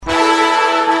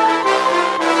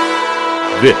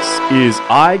This is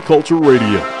iCulture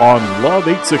Radio on Love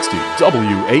 860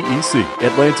 WAEC,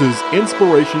 Atlanta's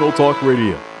inspirational talk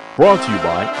radio. Brought to you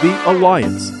by The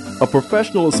Alliance, a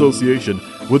professional association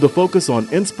with a focus on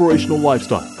inspirational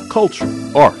lifestyle, culture,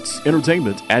 arts,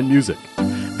 entertainment, and music.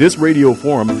 This radio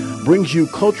forum brings you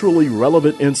culturally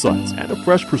relevant insights and a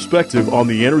fresh perspective on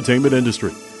the entertainment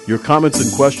industry. Your comments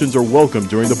and questions are welcome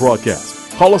during the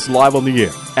broadcast. Call us live on the air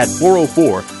at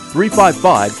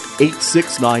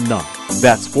 404-355-8699.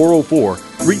 That's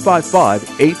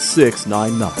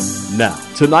 404-355-8699. Now,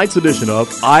 tonight's edition of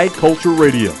iCulture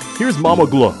Radio. Here's Mama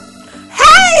Glow.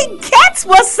 Hey, cats,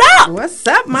 what's up? What's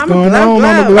up, Mama Glow?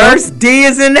 Mama Glow? First D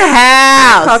is in the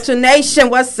house. Culture Nation,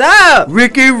 what's up?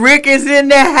 Rick is in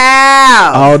the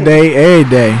house. All day, every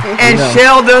day. And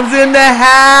Sheldon's in the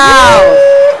house.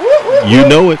 You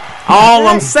know it. All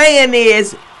I'm saying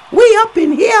is, we up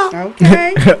in here.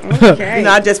 Okay. You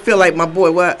know, I just feel like my boy,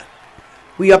 what?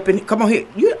 We up in, come on here.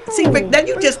 You see, Rick, now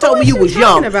you just told me you was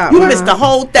young. About, you missed the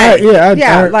whole thing. I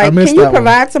missed can you that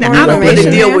provide one. some Now, more I don't really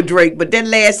information? deal with Drake, but that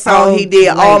last song he did,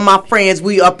 All My Friends,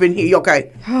 We Up in Here.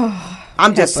 Okay.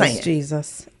 I'm just Help us, saying.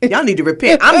 Jesus. Y'all need to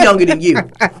repent. I'm younger than you.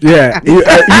 Yeah, you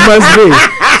must be.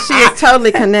 She is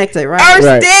totally connected, right? Earth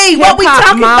Right. D, what we Hip-hop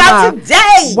talking mama. about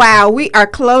today? Wow, we are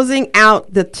closing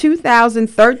out the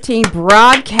 2013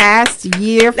 broadcast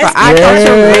year for Let's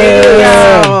iCulture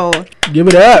Yeah. Radio. Give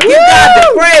it up. Give God the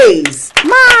praise.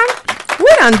 Mom, we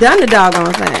done the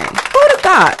doggone thing. Who'd have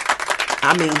thought?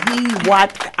 I mean, he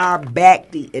watched our back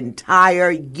the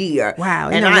entire year. Wow,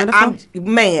 and isn't that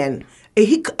I'm man,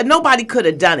 nobody could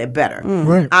have done it better.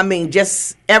 Right. I mean,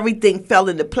 just everything fell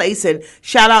into place. And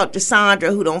shout out to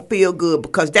Sandra, who don't feel good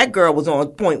because that girl was on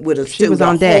point with us She too was the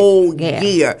on deck. whole Yeah.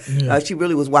 year. She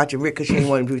really was watching Rick because she didn't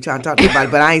want to be trying to talk to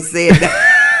anybody, but I ain't said that.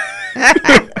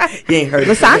 You ain't heard it.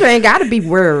 Lysandra ain't got to be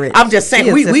worried. I'm just saying,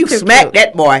 She we is just too smacked cute.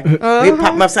 that boy. We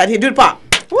pop him upside here. Do the pop.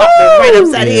 Pop Woo! him right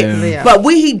upside Yeah. here. Yeah. But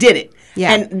he did it.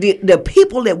 Yeah. And the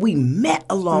people that we met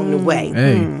along the way.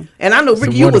 Hey. And I know, Rick,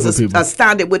 Some you was wonderful people.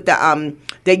 astounded with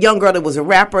that young girl that was a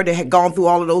rapper that had gone through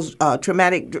all of those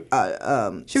traumatic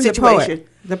She was situations.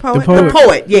 The poet. The poet. The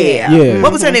poet, yeah. Yeah.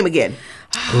 What was her name again?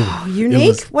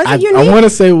 Unique? Was I it Unique? want to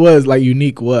say it was like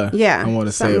Unique. What? Yeah, I want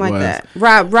to say something it like was. that.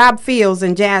 Rob Fields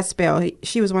and Jazz Spell.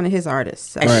 She was one of his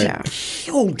artists. So, And yeah. she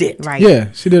killed it. Right. Yeah,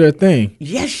 she did her thing.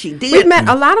 Yes, she did. We've met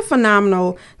a lot of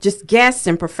phenomenal just guests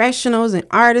and professionals and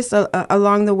artists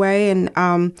along the way. And,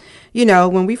 you know,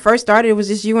 when we first started, it was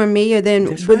just you and me. And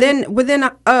then within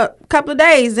a couple of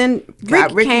days, then Rick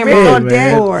came Rick on on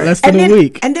deck. board. Less than a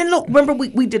week. And then look, remember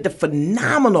we did the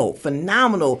phenomenal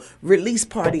release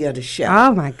party of the show.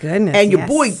 Oh, my goodness. And your yes.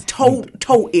 boy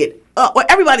tore it up. Well,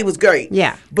 everybody was great.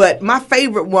 Yeah. But my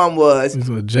favorite one was This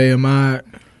was JMI.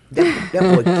 that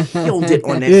boy killed it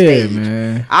on that Yeah, stage.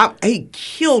 man. He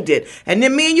killed it. And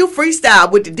then me and you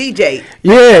freestyle with the DJ.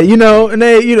 Yeah, and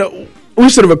they, we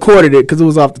should have recorded it because it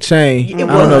was off the chain. It I don't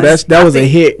know. was. That I was a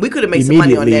think hit. We could have made some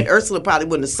money on immediately. that. Ursula probably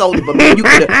wouldn't have sold it, but man, you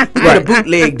could have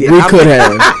bootlegged it. We I could mean-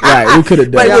 have. Right, we could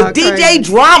have But done it it. was DJ crazy.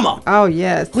 Drama. Oh,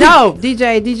 yes. No,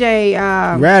 DJ.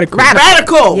 Radical.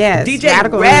 Radical. Yes, DJ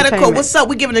Radical Radical. Entertainment. What's up?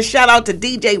 We're giving a shout out to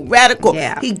DJ Radical.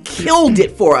 Yeah. He killed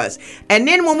it for us. And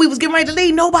then when we was getting ready to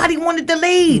leave, nobody wanted to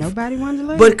leave. Nobody wanted to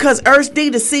leave. But because Earth D,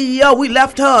 the CEO, we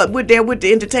left her. We're there with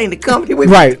the entertainment company.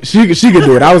 Right, she could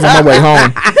do it. I was on my way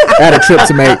home. I had a trip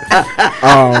to make.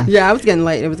 yeah, I was getting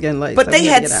late. It was getting late. But so they we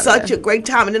had get out of such there. a great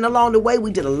time. And then along the way,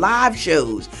 we did a live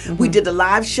shows. We did a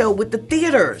live show with the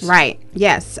theaters. Right.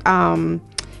 Yes.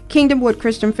 Kingdom Wood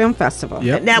Christian Film Festival.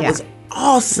 Yep. And that Yeah. was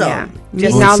awesome. Yeah.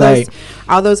 Just Meeting On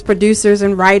all those producers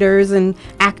and writers and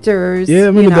actors. Yeah, I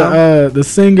remember the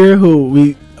singer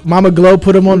who Mama Glow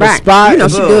put him on the Right. spot. You know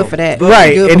she good for that. Right,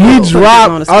 She good and for he putting people on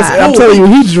dropped. the spot. I'm telling you,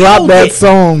 he dropped killed that it.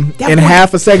 song That in boy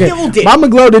half a second. killed it. Mama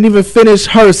Glow didn't even finish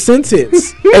her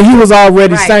sentence, and he was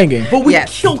already Right. singing. But we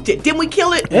Yes. killed it. Didn't we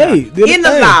kill it? Hey, did a in the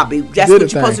thing. lobby. That's Did what a you're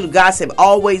supposed to thing. do. God said,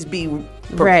 always be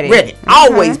Ready. ready. Okay.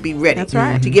 Always be ready. That's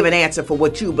right. To give an answer for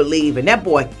what you believe. And that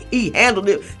boy, he handled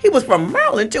it. He was from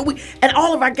Maryland too. And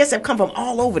all of our guests have come from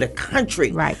all over the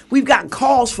country. Right. We've got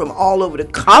calls from all over the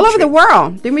country. All over the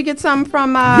world. Didn't we get some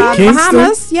from Kingston?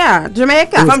 Bahamas? Yeah,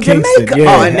 Jamaica. It was From Kingston, Jamaica.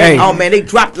 yeah. Oh, and Hey. man,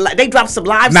 they dropped some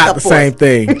live Not stuff the for same us.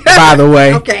 thing, by the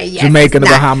way. Okay, yes. Jamaica and the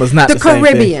it's not. Bahamas, not the same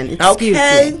Caribbean. thing. Excuse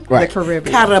Okay. me. Right. The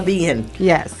Caribbean. Caribbean.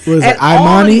 Yes. Was And it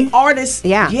all the Imani? artists.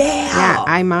 Yeah. Yeah.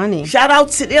 Yeah, Imani. Shout out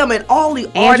to them and all the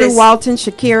Andrew artists. Walton,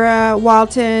 Shakira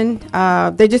Walton,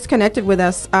 they just connected with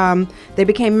us. They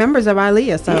became members of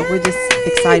ILEA, so we're just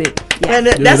excited. Yeah. And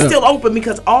Give that's it up. still open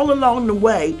because all along the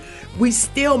way, we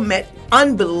still met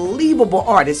unbelievable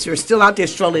artists who are still out there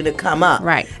struggling to come up.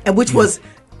 Right. And which was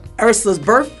Ursula's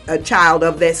birth child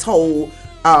of this whole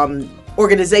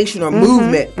organization or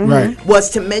movement Right. was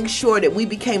to make sure that we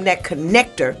became that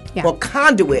connector or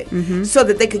conduit so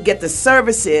that they could get the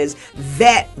services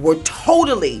that were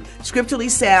totally scripturally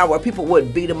sound, where people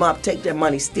would beat them up, take their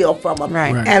money, steal from them.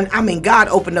 Right. Right. And I mean, God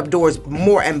opened up doors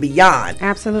more and beyond.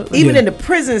 Absolutely. Even Yeah. in the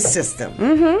prison system.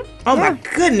 Oh my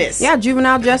goodness. Yeah,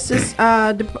 juvenile justice,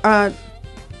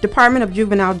 Department of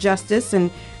Juvenile Justice, and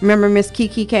remember Miss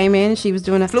Kiki came in. She was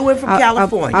doing Flew in from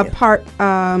California.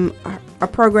 a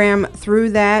program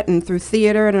through that and through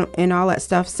theater and all that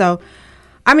stuff. So,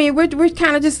 I mean, we're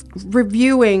kind of just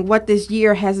reviewing what this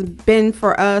year has been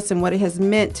for us and what it has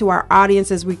meant to our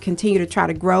audience as we continue to try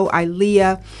to grow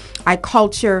ILEA,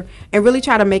 iCulture, and really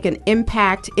try to make an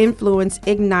impact, influence,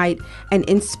 ignite, and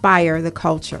inspire the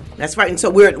culture. That's right. And so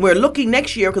we're looking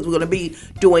next year because we're going to be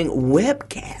doing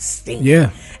webcasting. Yeah.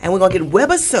 And we're going to get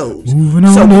webisodes. Moving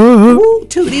on so, up. ooh,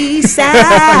 to the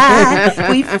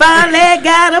side, we finally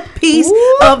got a piece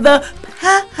of the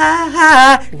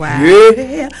pie. Wow.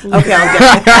 Yeah. Okay,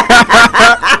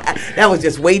 that was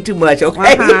just way too much,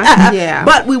 okay? Yeah.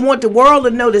 But we want the world to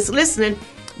know that's listening,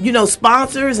 you know,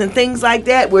 sponsors and things like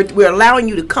that. We're allowing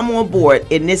you to come on board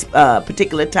in this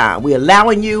particular time. We're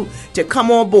allowing you to come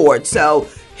on board. So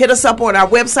hit us up on our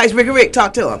websites. Rick,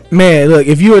 talk to them. Man, look,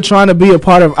 if you are trying to be a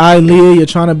part of ILEA, you're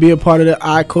trying to be a part of the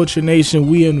iCulture Nation,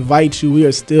 we invite you. We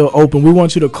are still open. We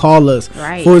want you to call us.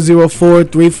 Right.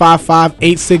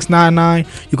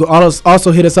 404-355-8699. You can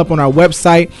also hit us up on our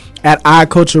website at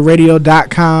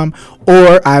iCultureRadio.com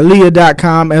or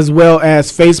ILEA.com, as well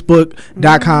as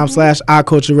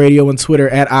Facebook.com/iCultureRadio and Twitter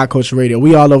at iCultureRadio.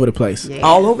 We all over the place. Yeah.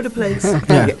 All over the place.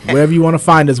 Yeah. Wherever you want to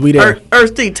find us, we there.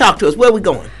 Earth D, talk to us. Where we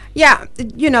going? Yeah,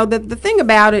 you know, the thing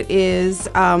about it is,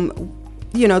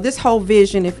 you know, this whole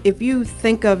vision, if you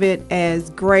think of it as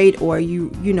great, or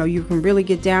you know, you can really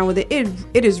get down with it,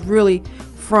 it is really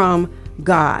from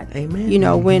God. Amen. You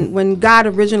know, when God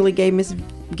originally gave me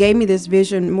this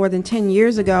vision more than 10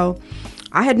 years ago,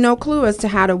 I had no clue as to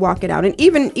how to walk it out. And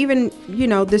even you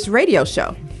know, this radio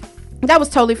show, that was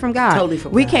totally from God. Totally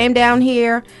from we God. came down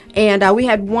here and we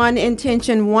had one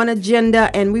intention, one agenda,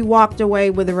 and we walked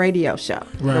away with a radio show.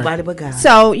 Nobody but God.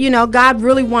 So, you know, God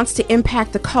really wants to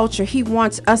impact the culture. He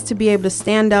wants us to be able to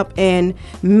stand up and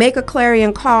make a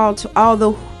clarion call to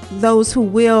all those who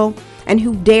will and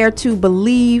who dare to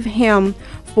believe Him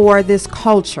for this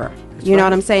culture. You know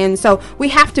what I'm saying? So we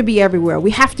have to be everywhere. We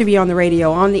have to be on the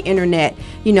radio, on the internet,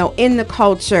 you know, in the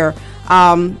culture.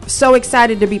 So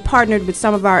excited to be partnered with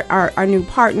some of our new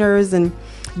partners and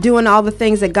doing all the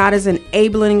things that God is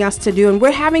enabling us to do. And we're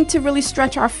having to really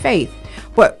stretch our faith.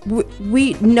 But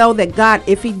we know that God,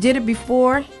 if He did it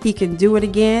before, He can do it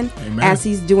again. Amen. As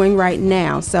He's doing right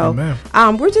now. So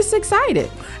we're just excited.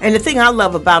 And the thing I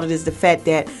love about it is the fact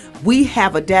that we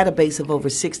have a database of over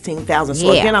 16,000.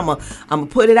 So Yeah. again, I'm gonna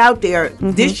put it out there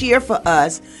this year for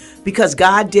us, because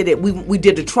God did it. We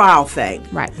did the trial thing,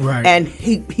 Right. Right. And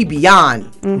he beyond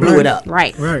blew it up,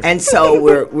 Right. Right. And so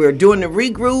we're doing the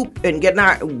regroup and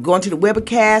going to the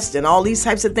webcast and all these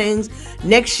types of things.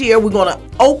 Next year we're going to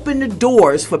open the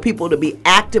doors for people to be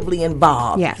actively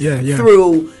involved. Yes. Yeah.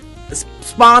 Through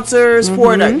sponsors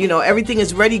for it. You know, everything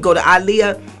is ready. Go to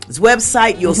ILEA's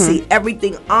website. You'll see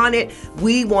everything on it.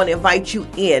 We want to invite you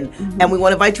in, and we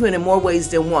want to invite you in more ways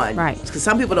than one. Right. Because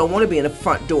some people don't want to be in the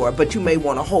front door, but you may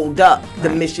want to hold up the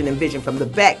mission and vision from the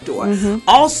back door.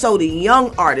 Also, the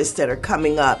young artists that are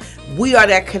coming up, we are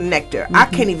that connector. I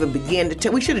can't even begin to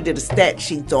tell. We should have did a stat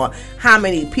sheet on how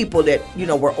many people that, you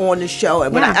know, were on the show,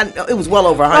 and it was well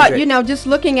over 100. But, you know, just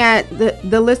looking at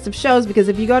the list of shows, because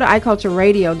if you go to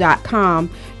iCultureRadio.com,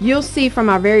 you'll see from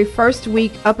our very first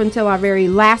week up until our very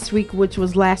last week, which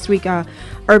was last week,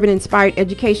 Urban Inspired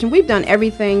Education. We've done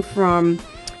everything from,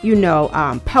 you know,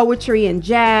 poetry and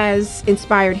jazz,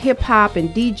 inspired hip hop and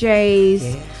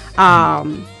DJs,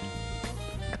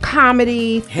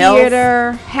 comedy,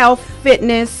 theater, health,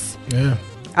 fitness. Yeah.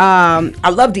 I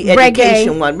love the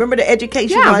education one. Remember the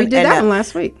education one? Yeah, we did that one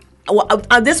last week. Well,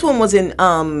 this one was in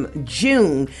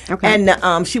June, Okay.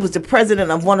 and she was the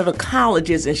president of one of the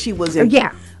colleges, and she was in.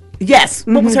 Yeah. Yes.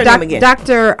 What was her name again?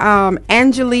 Dr.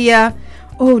 Angelia.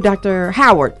 Oh, Dr.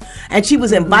 Howard. And she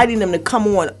was inviting them to come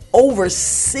on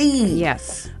overseas.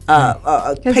 Yes.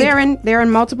 Because they're in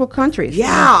multiple countries.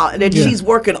 Yeah, that she's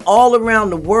working all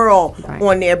around the world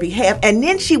on their behalf. And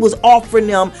then she was offering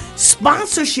them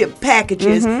sponsorship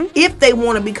packages if they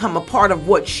want to become a part of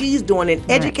what she's doing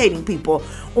and educating people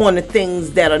on the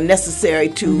things that are necessary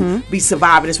to be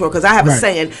surviving this world. Because I have a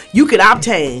saying, you can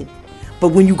obtain, but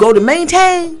when you go to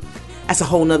maintain, that's a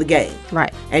whole nother game.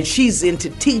 Right. And she's into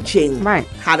teaching Right.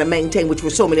 how to maintain, which were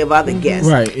so many of other guests.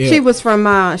 Right. Yeah.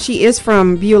 She is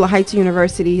from Beulah Heights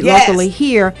University, Yes. locally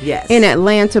here Yes. in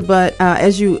Atlanta. But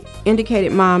as you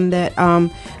indicated, Mom, that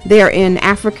they're in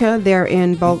Africa, they're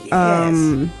in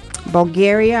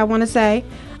Bulgaria, I want to say,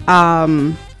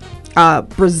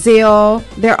 Brazil.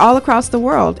 They're all across the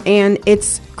world, and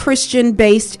it's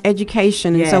Christian-based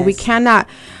education, and so we Yes. cannot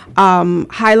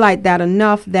highlight that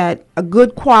enough, that a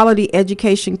good quality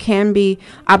education can be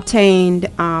obtained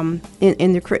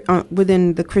in the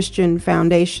within the Christian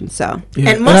foundation. So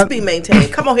And must be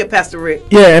maintained. Come on here, Pastor Rick.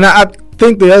 Yeah, and I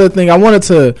think the other thing I wanted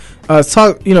to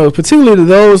talk, particularly to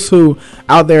those who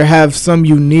out there have some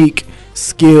unique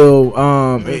skill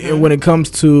when it comes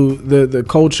to the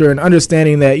culture, and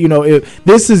understanding that, if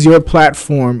this is your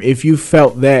platform, if you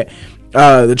felt that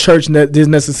the church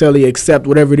didn't necessarily accept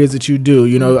whatever it is that you do.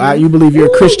 You believe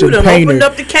you're a Christian you done painter. opened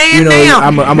up the can now.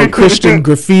 I'm a Christian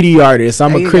graffiti artist.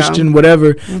 I'm There a you Christian,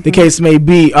 whatever the case may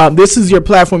be. This is your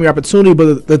platform, your opportunity.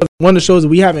 But one of the shows that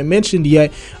we haven't mentioned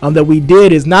yet that we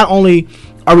did is not only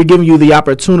are we giving you the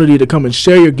opportunity to come and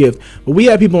share your gift, but we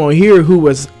have people on here who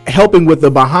was helping with the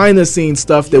behind the scenes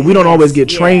stuff that we don't always get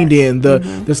trained in,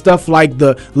 the stuff like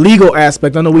the legal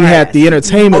aspect. I know we had the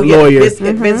entertainment lawyer,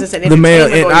 business and the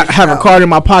man, and I have a card in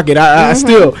my pocket. I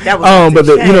still, That was but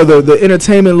the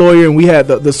entertainment lawyer, and we had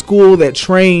the school that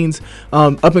trains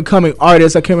up and coming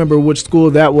artists. I can't remember which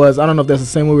school that was. I don't know if that's the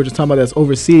same one we were just talking about. That's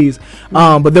overseas,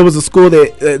 but there was a school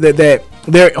that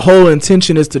their whole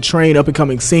intention is to train up and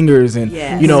coming singers and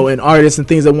and artists and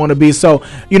things that want to be. So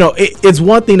it's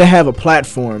one thing to have a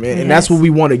platform, and that's what we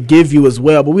want to give you as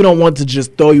well. But we don't want to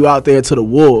just throw you out there to the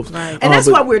wolves. Right. And that's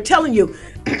why we're telling you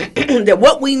that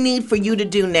what we need for you to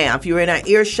do now, if you're in our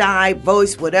ear shy,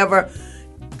 voice, whatever,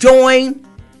 join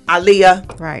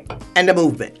Aliyah right. and the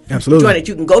movement. Absolutely. Join it.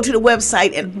 You can go to the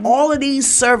website, and all of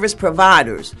these service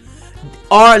providers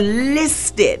are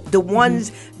listed. The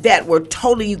ones that were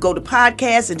totally, you go to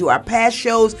podcasts and to our past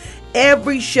shows,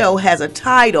 every show has a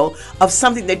title of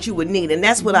something that you would need. And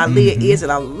that's what Aliyah is,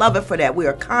 and I love it for that. We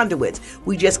are conduits.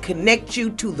 We just connect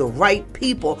you to the right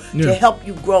people to help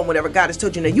you grow in whatever God has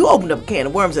told you. Now, you opened up a can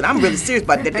of worms, and I'm really serious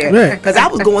about that there, because I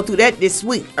was going through that this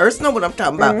week. Earth know what I'm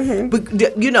talking about.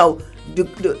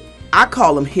 But, I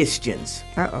call them Histians.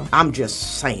 I'm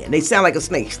just saying. They sound like a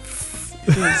snake.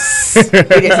 They're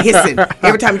just hissing.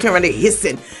 Every time you turn around, they're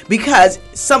hissing, because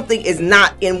something is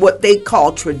not in what they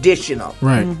call traditional.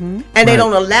 Right. And they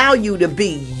don't allow you to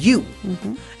be you.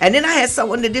 And then I had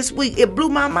someone that this week, it blew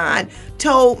my mind,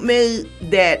 told me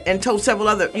that, and told several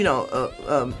other,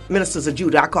 ministers of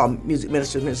Judah, I call them music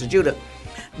ministers, Minister Judah,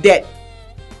 that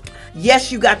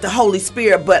yes, you got the Holy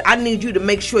Spirit, but I need you to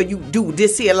make sure you do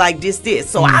this here like this.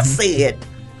 So I said,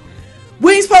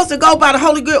 we ain't supposed to go by the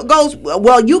Holy Ghost.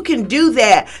 Well, you can do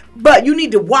that, but you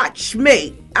need to watch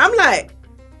me. I'm like,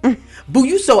 boo,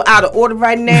 you so out of order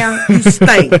right now. You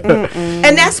stink.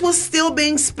 And that's what's still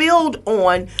being spilled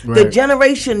on the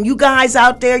generation. You guys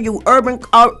out there, you urban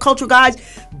culture guys,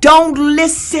 don't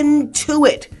listen to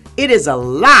it. It is a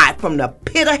lie from the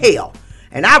pit of hell.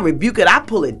 And I rebuke it. I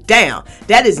pull it down.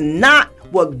 That is not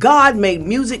what God made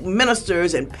music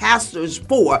ministers and pastors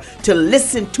for, to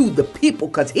listen to the people.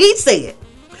 Because he said,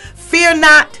 fear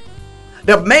not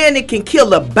the man that can kill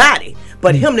the body,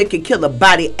 but him that can kill the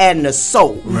body and the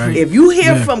soul. Right. If you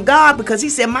hear from God, because he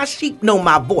said, my sheep know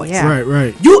my voice. Yeah.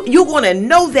 Right. You're going to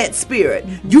know that spirit.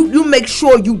 You make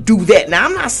sure you do that. Now,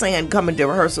 I'm not saying come into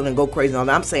rehearsal and go crazy on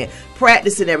that. I'm saying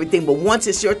practice and everything. But once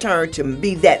it's your turn to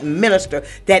be that minister,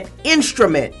 that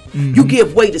instrument, you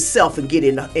give way to self and get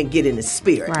in the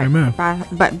spirit. Right. Amen.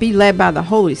 But be led by the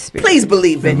Holy Spirit. Please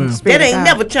believe it. Amen. That ain't God.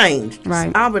 never changed.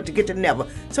 Right. I'm about to get to never.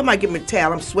 Somebody give me a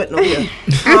towel. I'm sweating over here.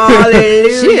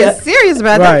 Hallelujah. She is serious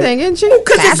about Right. that thing, isn't she?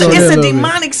 Because Go ahead it's a a little bit.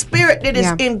 demonic spirit that is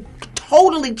Yeah.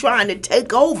 totally trying to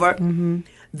take over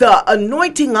the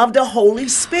anointing of the Holy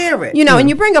Spirit. And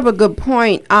you bring up a good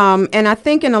point. And I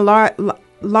think in a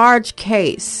large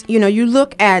case, you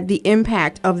look at the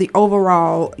impact of the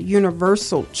overall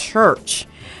universal church,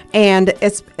 and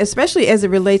especially as it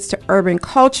relates to urban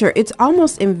culture, it's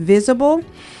almost invisible,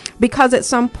 because at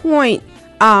some point,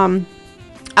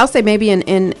 I'll say maybe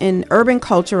in urban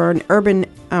culture or in urban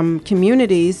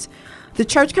communities, the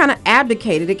church kind of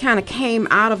abdicated. It kind of came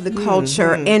out of the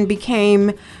culture and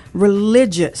became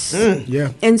religious.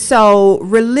 Yeah. And so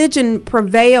religion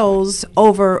prevails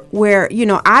over where,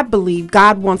 I believe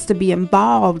God wants to be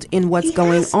involved in what's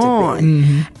going has to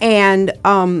on. And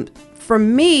for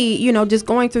me, just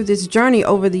going through this journey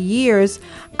over the years,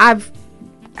 I've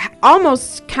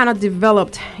almost kind of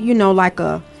developed, like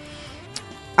a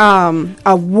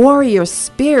a warrior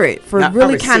spirit for I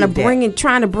really kind of received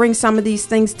trying to bring some of these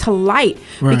things to light,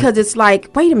 Right. because it's like,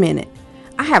 wait a minute,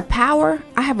 I have power,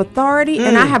 I have authority,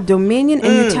 and I have dominion,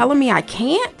 and you're telling me I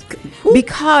can't?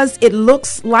 Because it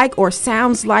looks like or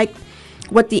sounds like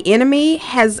what the enemy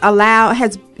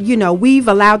we've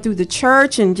allowed through the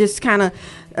church, and just kind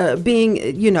of being,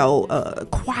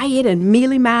 quiet and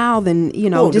mealy-mouthed, and,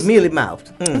 just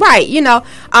mealy-mouthed. right,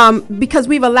 because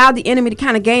we've allowed the enemy to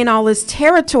kind of gain all this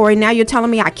territory. Now you're telling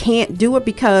me I can't do it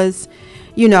because,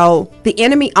 the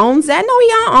enemy owns that? No, he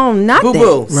don't own nothing.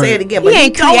 Boo-boo. Say it again. He But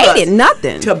ain't told created us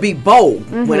nothing. to be bold.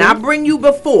 When I bring you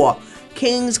before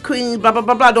kings, queens, blah, blah,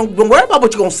 blah, blah, don't worry about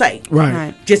what you're going to say.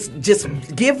 Right. Just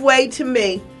give way to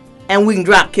me, and we can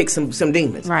drop kick some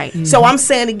demons. Right. So I'm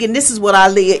saying again, this is what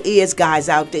Aliyah is, guys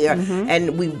out there,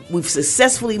 and we've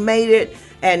successfully made it,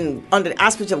 and under the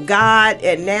auspice of God,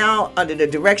 and now under the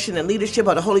direction and leadership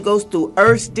of the Holy Ghost through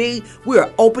Earth D, we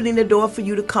are opening the door for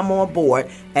you to come on board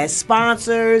as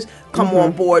sponsors. Come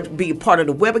on board, be a part of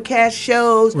the webcast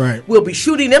shows. Right. We'll be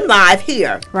shooting them live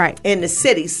here, Right. in the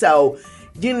city. So,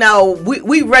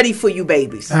 we ready for you,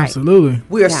 babies. Absolutely.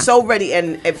 We are Yeah. so ready,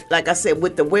 and if, like I said,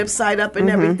 with the website up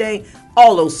and everything,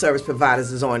 all those service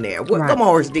providers is on there. Right. Come on,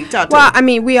 Horace D, talk to Well, me. I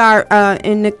mean, we are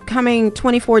in the coming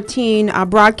 2014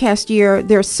 broadcast year.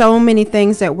 There's so many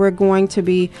things that we're going to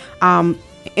be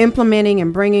implementing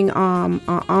and bringing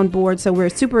on board. So we're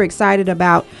super excited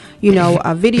about,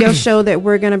 a video show that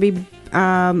we're going to be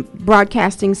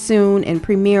broadcasting soon and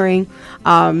premiering.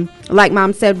 Like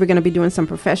Mom said, we're going to be doing some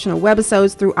professional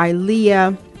webisodes through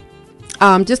Aliyah.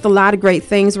 Just a lot of great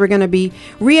things. We're going to be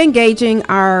re-engaging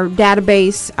our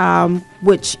database,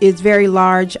 which is very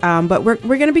large, but we're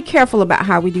going to be careful about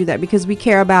how we do that, because we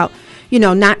care about,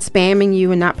 not spamming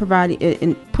you and not providing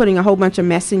and putting a whole bunch of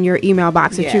mess in your email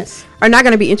box that you are not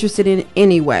going to be interested in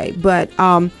anyway. But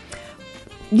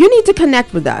you need to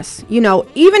connect with us.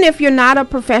 Even if you're not a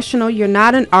professional, you're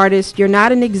not an artist, you're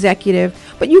not an executive,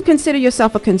 but you consider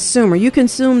yourself a consumer. You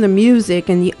consume the music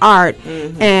and the art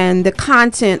and the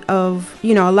content of,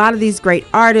 a lot of these great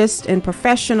artists and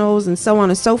professionals and so on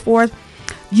and so forth.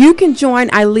 You can join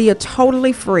Aliyah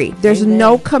totally free. There's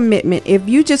no commitment. If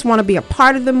you just want to be a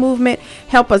part of the movement,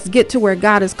 help us get to where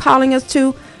God is calling us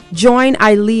to, join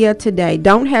Aliyah today.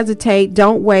 Don't hesitate.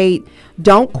 Don't wait.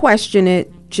 Don't question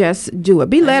it. Just do it.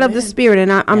 Be led of the Spirit,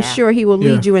 and I'm sure He will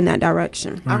lead you in that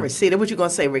direction. I received it. What you going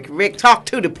to say, Rick? Rick, talk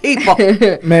to the people.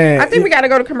 Man. I think we got to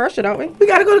go to commercial, don't we? We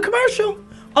got to go to commercial.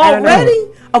 don't know. Already?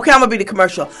 Okay, I'm going to be the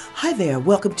commercial. Hi there.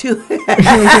 Welcome to...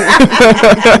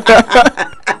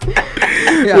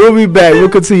 We'll be back. We'll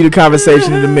continue the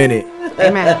conversation in a minute.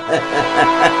 Amen.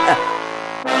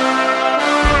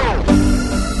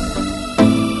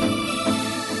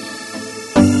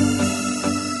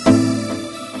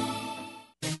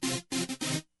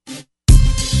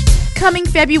 Coming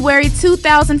February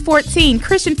 2014,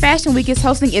 Christian Fashion Week is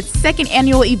hosting its second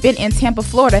annual event in Tampa,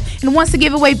 Florida, and wants to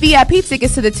give away VIP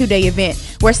tickets to the two-day event,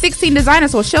 where 16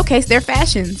 designers will showcase their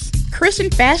fashions. Christian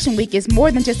Fashion Week is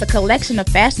more than just a collection of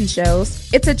fashion shows.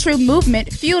 It's a true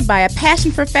movement fueled by a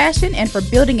passion for fashion and for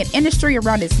building an industry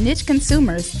around its niche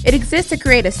consumers. It exists to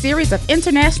create a series of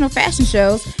international fashion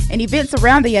shows and events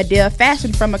around the idea of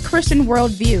fashion from a Christian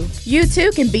worldview. You too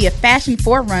can be a fashion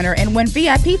forerunner and win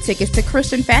VIP tickets to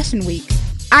Christian Fashion Week.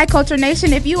 iCulture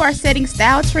Nation, if you are setting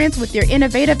style trends with your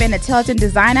innovative and intelligent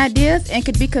design ideas and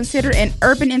could be considered an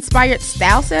urban-inspired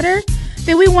style setter,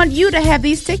 then we want you to have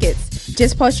these tickets.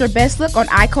 Just post your best look on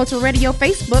iCulture Radio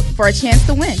Facebook for a chance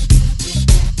to win.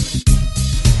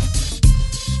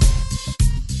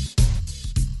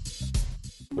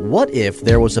 What if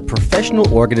there was a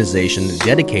professional organization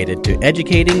dedicated to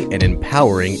educating and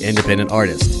empowering independent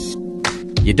artists?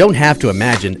 You don't have to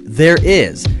imagine, there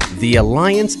is. The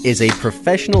Alliance is a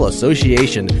professional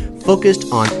association focused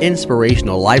on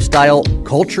inspirational lifestyle,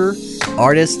 culture,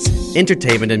 artists,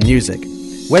 entertainment, and music.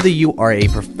 Whether you are a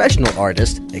professional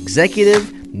artist,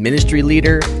 executive, ministry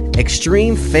leader,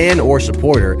 extreme fan, or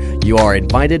supporter, you are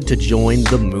invited to join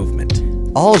the movement.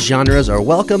 All genres are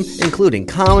welcome, including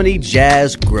comedy,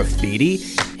 jazz, graffiti,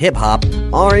 hip-hop,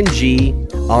 R&G,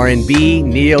 R&B,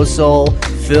 neo-soul,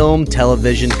 film,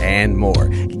 television, and more.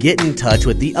 Get in touch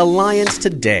with the Alliance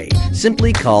today.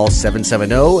 Simply call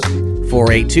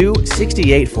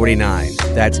 770-482-6849.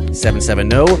 That's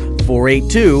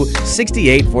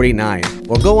 770-482-6849.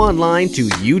 Or go online to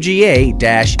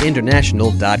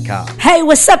uga-international.com. Hey,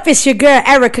 what's up? It's your girl,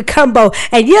 Erica Cumbo,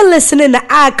 and you're listening to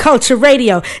iCulture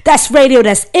Radio. That's radio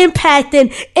that's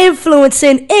impacting,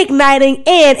 influencing, igniting,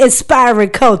 and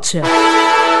inspiring culture.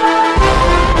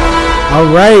 All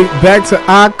right, back to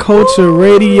Our Culture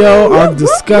Radio, our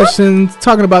discussions,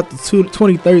 talking about the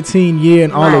 2013 year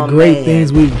and all the great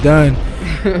things we've done.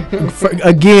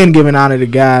 Again, giving honor to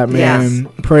God, man.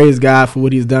 Yes. Praise God for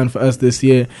what he's done for us this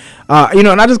year. And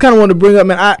I just kind of want to bring up,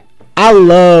 man, I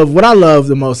love, what I love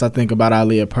the most, I think, about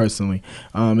Aaliyah personally,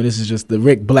 and this is just the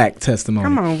Rick Black testimony.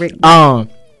 Come on, Rick Black.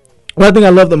 One thing I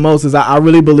love the most is I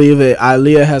really believe that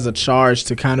Aaliyah has a charge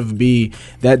to kind of be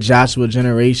that Joshua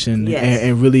generation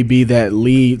and really be that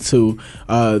lead to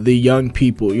the young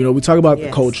people. We talk about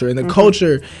the culture, and the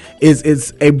culture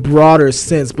is a broader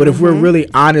sense. But if we're really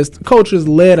honest, culture is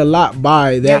led a lot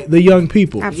by the young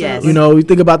people. Absolutely. We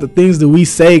think about the things that we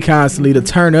say constantly to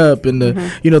turn up and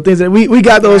the things that we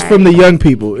got those from the young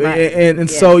people. Right.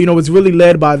 And so, it's really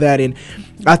led by that. And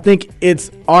I think it's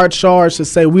our charge to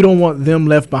say we don't want them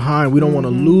left behind. We don't want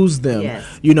to lose them,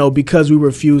 because we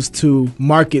refuse to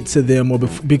market to them or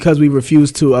because we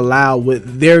refuse to allow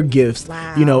with their gifts,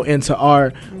 into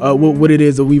our what it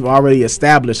is that we've already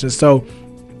established. And so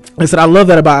I said, I love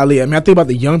that about Aaliyah. I mean, I think about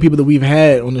the young people that we've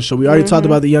had on the show. We already talked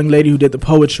about the young lady who did the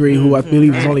poetry, who I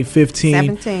believe was only 15.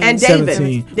 17. And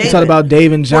 17. We talked about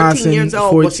David Johnson. 14 years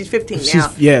old. Well, she's 15 now.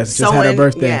 Just had her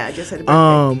birthday. Yeah, just had her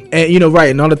birthday. And, right,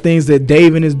 and all the things that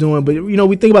David is doing. But,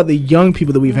 we think about the young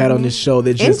people that we've had on this show.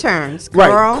 That just, interns.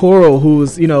 Coral,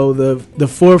 who's, the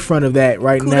forefront of that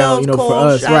right now, for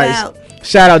us.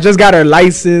 Shout out. Just got her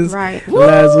license last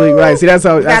week. Right. See, that's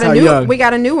how young. We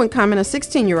got a new one coming, a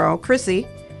 16-year-old, Chrissy.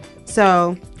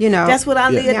 So, that's what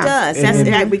Aaliyah does.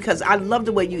 That's because I love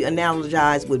the way you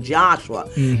analogize with Joshua,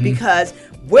 because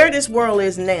where this world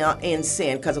is now in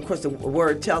sin, because of course the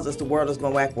word tells us the world is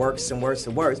going to act worse and worse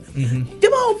and worse.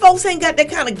 Them old folks ain't got that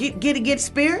kind of get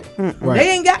spirit. Right. They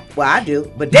ain't got. Well, I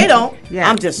do, but they don't.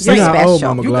 I'm just saying. You're not old,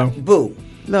 Mama Glow. Boo.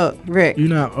 Look, Rick. You're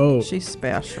not old. She's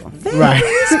special. Very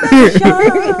special.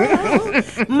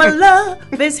 My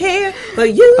love is here for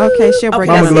you. Okay, she'll break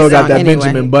Mama down Glow got that anyway.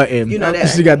 Benjamin Button. You know that.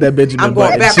 She got that Benjamin I'm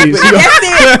Button. going back. That's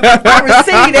it. I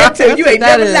received that too. You ain't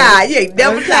never lied. You ain't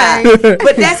never lied.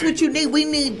 But that's what you need. We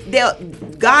need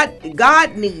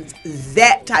God needs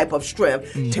that type of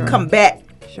strength to combat.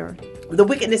 Sure. The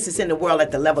wickedness is in the world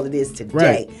at the level it is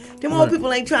today. Them old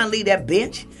people ain't trying to leave that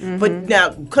bench. But now,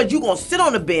 because you're going to sit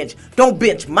on the bench, don't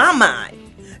bench my mind.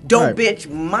 Don't bench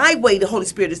my way the Holy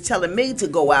Spirit is telling me to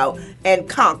go out and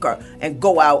conquer and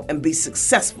go out and be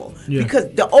successful.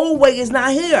 Because the old way is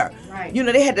not here. Right.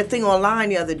 They had the thing online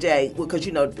the other day because,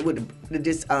 with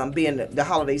this being the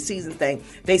holiday season thing,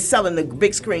 they selling the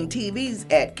big screen TVs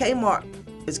at Kmart.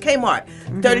 It's Kmart,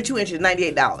 32 inches,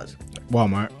 $98.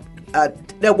 Walmart.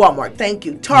 They're Walmart, thank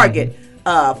you. Target,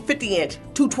 50 inch,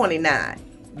 $229.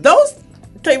 Those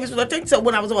TVs was, I think, so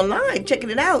when I was online checking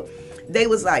it out, they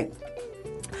was like,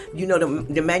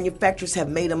 the manufacturers have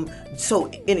made them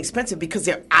so inexpensive because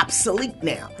they're obsolete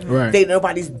now. Right.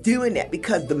 Nobody's doing that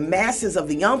because the masses of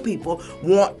the young people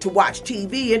want to watch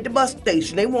TV at the bus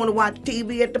station. They want to watch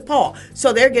TV at the park.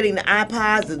 So they're getting the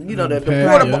iPods, the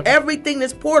portable, everything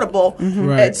that's portable.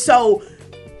 And so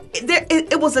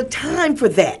it was a time for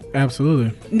that.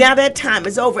 Absolutely. Now that time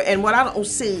is over, and what I don't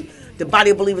see the body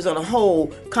of believers on a whole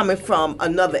coming from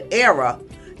another era,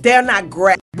 they're not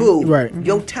boo. Right.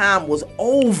 Your time was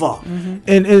over.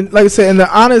 And like I said, and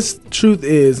the honest truth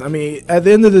is, I mean, at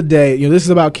the end of the day, this is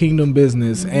about kingdom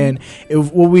business, and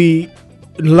what we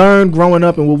learn growing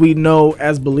up and what we know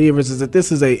as believers is that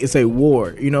this is a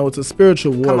war. It's a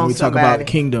spiritual war when we talk about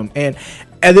kingdom. And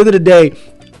at the end of the day,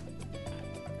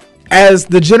 as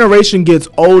the generation gets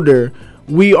older,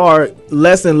 we are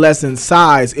less and less in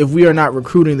size if we are not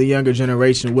recruiting the younger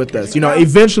generation with us.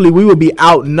 Eventually we will be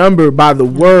outnumbered by the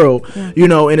world,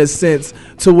 in a sense,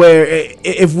 to where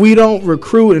if we don't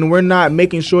recruit and we're not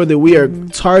making sure that we are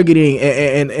targeting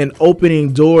and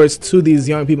opening doors to these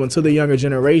young people and to the younger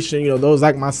generation, those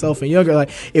like myself and younger,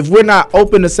 like if we're not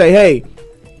open to say, hey,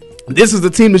 this is the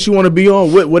team that you want to be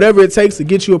on, whatever it takes to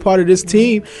get you a part of this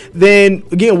team, then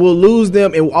again we'll lose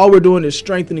them, and all we're doing is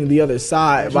strengthening the other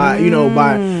side by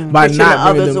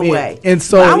not bringing them away. And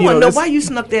so I want to know why you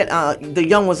snuck that the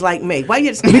young ones like me. Why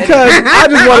you? Because I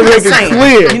just want to make it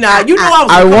clear.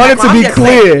 I want it to be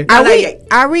clear.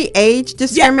 Are we age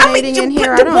discriminating in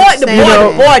here? The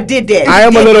boy did that. I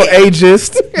am a little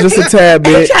ageist. just a tad And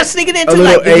bit. you try to sneak it a into little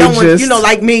like the young ones, ageist.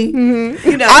 like me.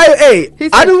 You know, I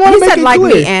just want to make it like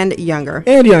clear. me and younger.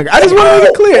 And younger. I just want to make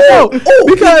it clear.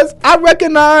 Because I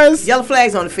recognize. yellow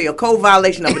flags on the field, code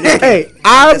violation of an Hey,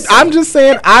 I'm just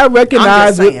saying I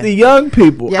recognize saying. with the young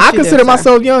people. Yes, I you do, consider sir.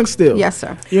 myself young still. Yes,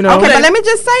 sir. You know. Okay, but let me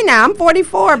just say now, I'm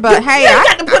 44, but hey, you I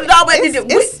got to put it all back in.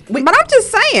 but I'm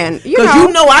just saying, Because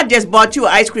you know I just bought you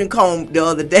an ice cream cone the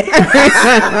other day.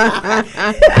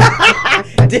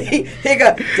 Here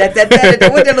go. With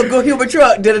that little good humor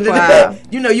truck. Wow.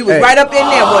 You know you was right up in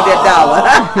there for that dollar.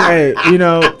 Hey,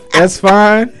 that's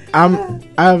fine. I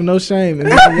have no shame in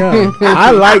being young.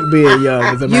 I like being young.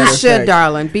 As a matter you of should, fact.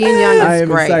 darling. Being young is I am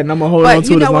great. excited. I'm gonna hold But on to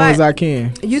you it as know long what? as I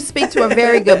can. You speak to a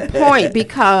very good point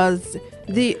because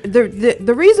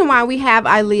the reason why we have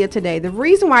ILEA today, the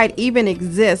reason why it even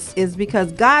exists is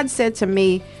because God said to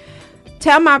me,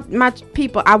 tell my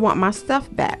people I want my stuff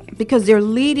back because they're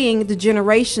leading the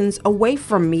generations away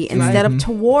from me instead of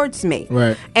towards me.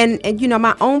 Right. And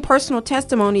my own personal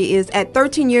testimony is at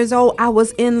 13 years old, I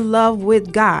was in love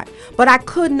with God, but I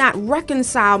could not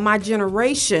reconcile my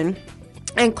generation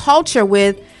and culture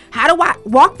with how do I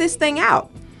walk this thing out?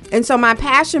 And so my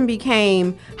passion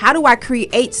became, how do I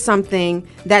create something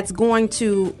that's going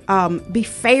to be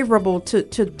favorable to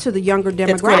the younger demographic?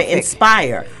 It's going to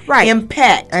inspire, Right.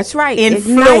 impact, That's right.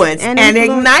 influence, and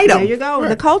ignite them. There you go,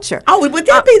 the culture. Oh, would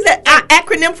that be the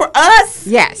acronym for us?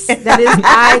 Yes, that is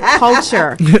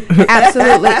iCulture.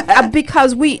 Absolutely.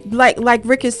 Because we, like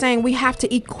Rick is saying, we have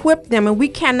to equip them and we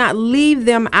cannot leave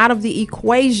them out of the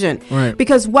equation. Right.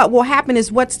 Because what will happen is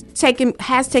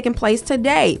has taken place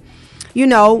today.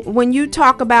 When you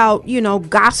talk about,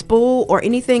 gospel or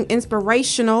anything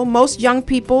inspirational, most young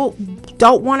people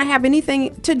don't want to have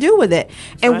anything to do with it.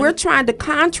 And we're trying to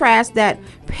contrast that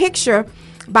picture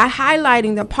by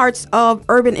highlighting the parts of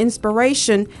urban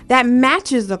inspiration that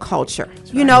matches the culture,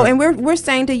 and we're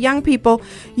saying to young people,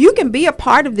 you can be a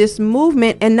part of this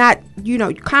movement and not,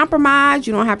 compromise.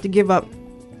 You don't have to give up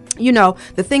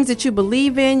the things that you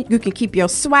believe in. You can keep your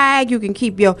swag, you can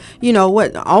keep your,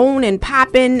 own and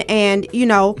popping and,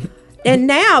 and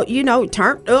now,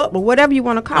 turned up or whatever you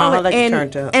want to call it. Like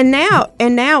turned up. And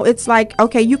now it's like,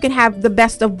 okay, you can have the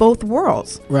best of both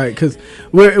worlds. Right, because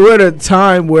we're at a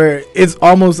time where it's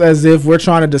almost as if we're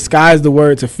trying to disguise the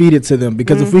word to feed it to them.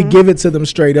 Because if we give it to them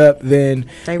straight up, then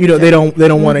they don't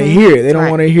want to hear it. They don't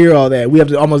want to hear all that. We have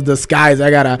to almost disguise. I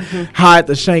gotta hide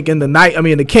the shank in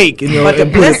the cake. But the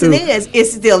blessing is,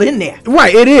 it's still in there.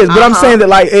 Right, it is. But I'm saying that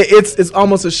it's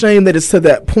almost a shame that it's to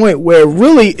that point where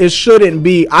really it shouldn't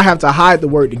be. I have to hide the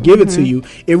word to give it to you.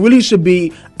 It really should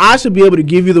be, I should be able to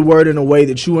give you the word in a way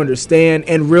that you understand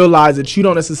and realize that you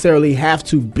don't necessarily have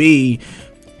to be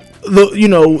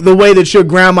the way that your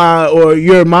grandma or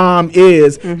your mom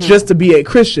is just to be a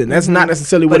Christian. That's not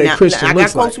necessarily what a Christian I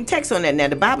looks got quote like. some text on that. Now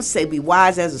the Bible say be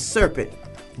wise as a serpent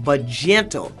but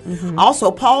gentle.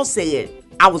 Also Paul said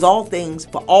I was all things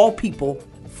for all people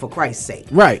for Christ's sake.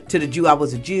 Right. To the Jew I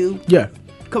was a Jew. Yeah.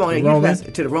 Come on, Roman.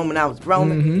 to the Roman I was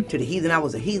Roman. To the heathen I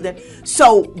was a heathen.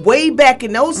 So way back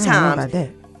in those times, To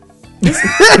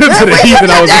the heathen,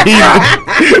 I was a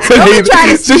heathen. To the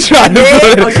heathen. She tried to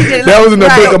put it. That was in the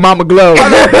book of Mama Glow.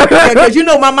 because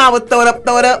my mom would throw it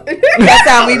up. That's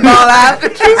how we ball out.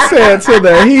 She said to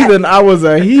the heathen, I was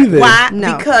a heathen. Why?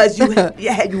 No. Because you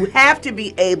have to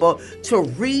be able to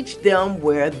reach them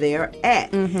where they're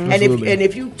at. And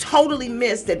if you totally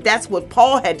miss that, that's what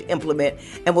Paul had to implement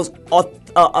and was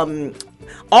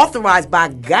authorized by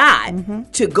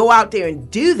God to go out there and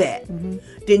do that,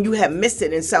 then you have missed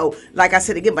it. And so, like I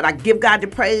said again, but I give God the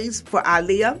praise for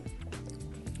ILEA,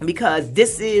 because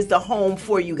this is the home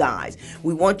for you guys.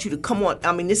 We want you to come on.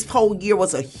 I mean, this whole year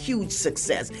was a huge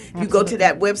success. Absolutely. You go to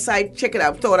that website, check it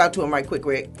out. Throw it out to them right quick,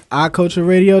 Rick.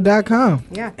 iCultureRadio.com.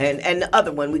 Yeah. And the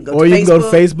other one, we can go or to Facebook. Or you can go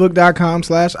to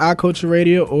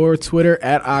Facebook.com/iCultureRadio or Twitter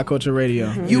at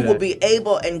iCultureRadio. You will be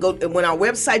able and go when our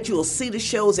website, you will see the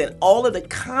shows and all of the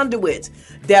conduits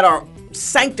that are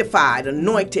sanctified,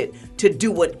 anointed to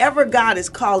do whatever God is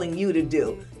calling you to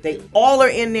do. They all are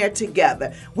in there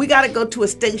together. We got to go to a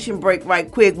station break right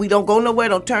quick. We don't go nowhere.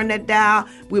 Don't turn that down.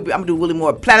 I'm going to do Willie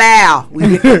Moore. Plow.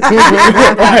 Don't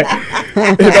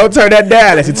turn that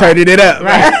down unless you turn it up.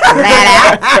 Right.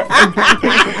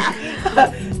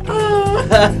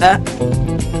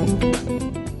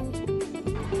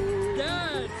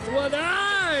 That's what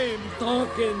I'm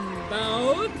talking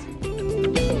about.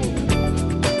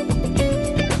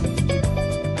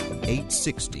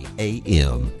 860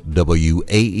 AM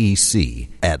WAEC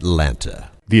Atlanta.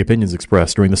 The opinions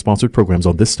expressed during the sponsored programs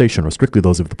on this station are strictly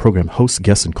those of the program hosts,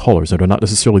 guests, and callers and are not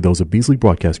necessarily those of Beasley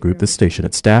Broadcast Group, this station,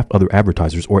 its staff, other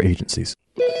advertisers, or agencies.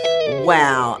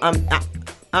 Wow.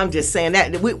 I'm just saying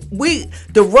that we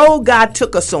the road God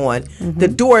took us on, the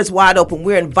door is wide open.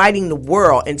 We're inviting the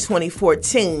world in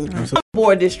 2014 to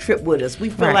board this trip with us. We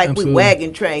feel like we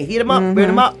wagon train. Hit them up, bring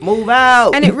them up, move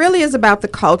out. And it really is about the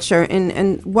culture.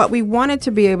 And what we wanted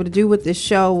to be able to do with this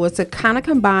show was to kind of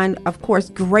combine, of course,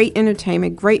 great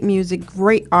entertainment, great music,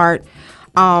 great art,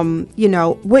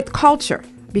 with culture.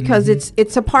 Because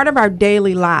it's a part of our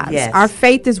daily lives. Yes. Our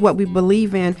faith is what we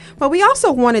believe in. But we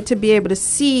also wanted to be able to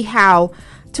see how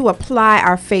to apply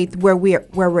our faith where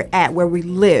we're at, where we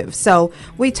live. So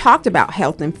we talked about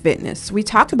health and fitness. We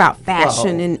talked about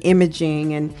fashion and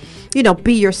imaging and,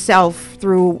 be yourself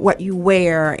through what you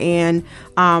wear. And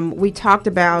we talked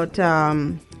about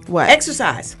what?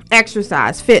 Exercise,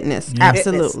 fitness,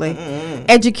 absolutely. Fitness.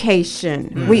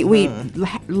 Education. We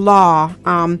law.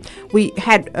 We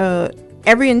had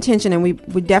every intention, and we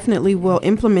definitely will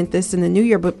implement this in the new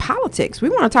year. But politics, we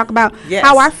want to talk about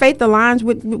how our faith aligns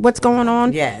with what's going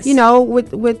on. Yes.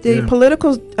 With the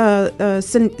political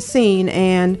scene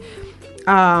and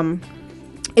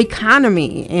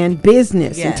economy and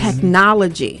business and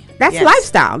technology. That's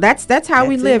lifestyle. That's how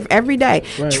we live every day.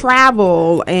 Right.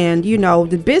 Travel and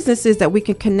the businesses that we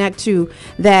can connect to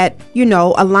that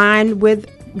align with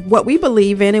what we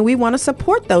believe in, and we want to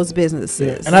support those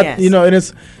businesses. And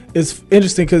and it's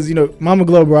interesting because Mama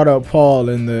Glow brought up Paul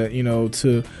and the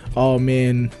to all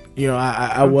men.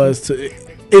 I was to.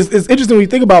 It's interesting when you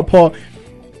think about Paul.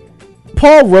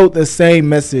 Paul wrote the same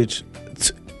message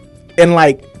in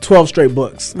like 12 straight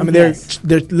books. I mean, they're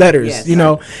letters,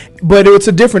 but it's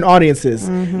to different audiences.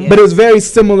 But it was very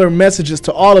similar messages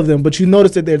to all of them. But you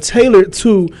notice that they're tailored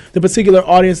to the particular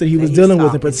audience that he was dealing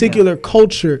with, the particular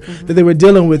culture that they were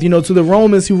dealing with. To the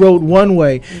Romans, he wrote one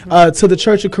way. To the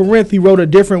Church of Corinth, he wrote a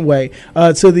different way.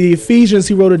 To the Ephesians,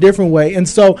 he wrote a different way. And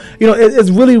so, it's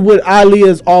really what Aliyah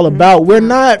is all about. We're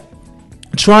not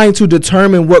trying to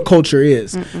determine what culture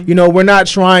is. We're not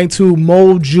trying to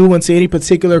mold you into any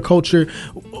particular culture.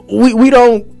 We're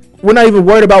not even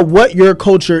worried about what your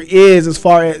culture is as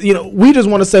far as, we just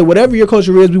want to say whatever your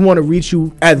culture is, we want to reach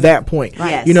you at that point.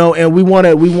 Yes. And we want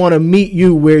to meet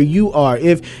you where you are.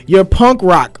 If you're punk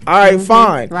rock, all right,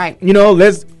 fine. Right.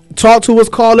 Let's talk to us,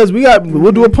 call us.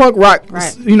 We'll do a punk rock,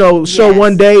 show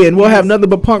one day, and we'll have nothing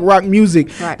but punk rock music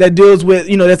that deals with,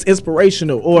 that's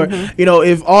inspirational. Or,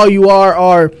 if all you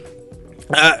are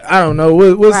I don't know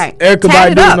what's Erykah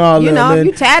Badu and all that.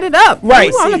 You tatted up.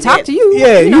 Right. We want to talk to you.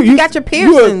 Yeah, you got your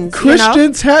piercings. You're a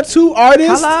Christian tattoo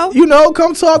artist. Hello.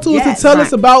 Come talk to us and tell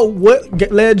us about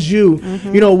what led you.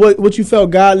 What you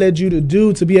felt God led you to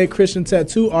do to be a Christian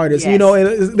tattoo artist. Yes.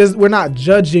 And we're not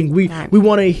judging. We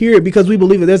want to hear it because we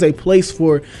believe that there's a place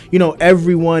for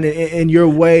everyone in your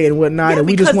way and whatnot. And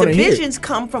we just want to hear. Because the visions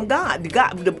come from God.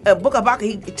 The book of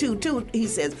Habakkuk 2, he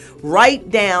says, write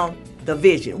down the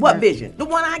vision. What vision? The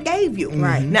one I gave you.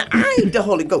 Right. Now, I ain't the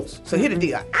Holy Ghost. So here the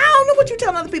deal. I don't know what you're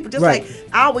telling other people. Just like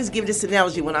I always give this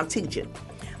analogy when I'm teaching.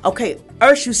 Okay,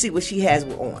 Earth, you see what she has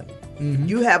on.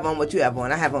 You have on what you have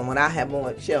on. I have on what I have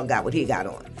on. Shell got what he got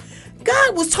on.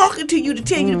 God was talking to you to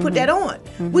tell you to put that on.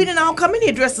 We didn't all come in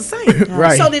here dressed the same.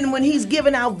 Right. So then when he's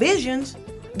giving out visions,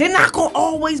 they're not going to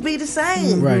always be the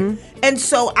same. Right. And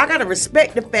so I got to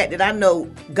respect the fact that I know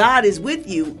God is with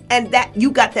you and that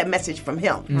you got that message from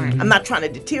him. I'm not trying to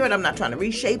deter it. I'm not trying to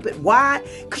reshape it. Why?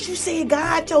 Because you said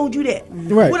God told you that.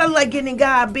 Right. What I like getting in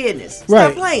God business.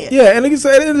 Right. Stop playing. Yeah, and like you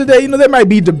said, at the end of the day, there might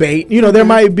be debate. There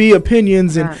might be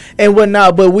opinions and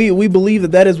whatnot, but we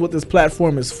believe that is what this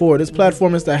platform is for. This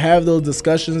platform is to have those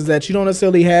discussions that you don't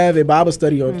necessarily have a Bible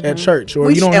study at church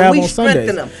or you don't have on Sundays.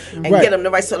 And we strengthen them and get them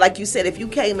the right. So like you said, if you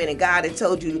came in and God had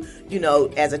told you,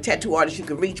 as a tattoo artist, you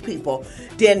can reach people,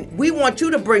 then we want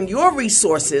you to bring your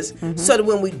resources so that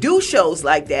when we do shows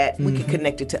like that, we can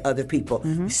connect it to other people.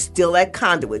 Still that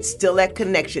conduit, still that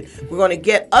connection. We're going to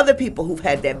get other people who've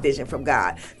had that vision from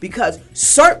God, because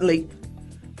certainly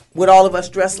with all of us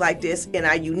dressed like this in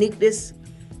our uniqueness,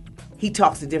 he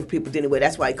talks to different people anyway.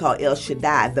 That's why he called El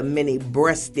Shaddai the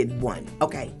many-breasted one.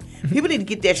 Okay. People need to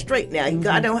get that straight now.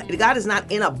 God is not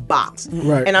in a box.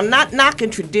 Right. And I'm not knocking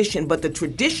tradition, but the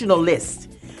traditionalists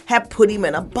have put him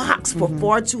in a box for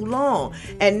far too long.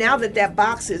 And now that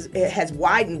box has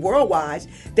widened worldwide,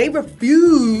 they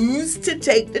refuse to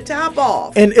take the top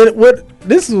off. And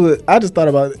this is what I just thought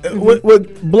about.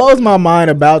 What blows my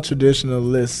mind about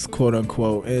traditionalists, quote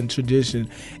unquote, and tradition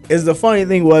is the funny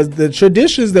thing was the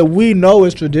traditions that we know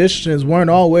as traditions weren't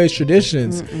always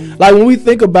traditions. Like when we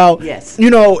think about,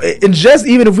 and just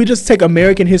even if we just take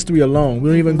American history alone, we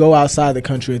don't even go outside the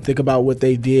country and think about what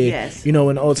they did, in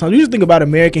the old times. We just think about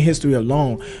American history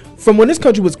alone. from when this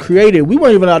country was created, we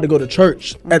weren't even allowed to go to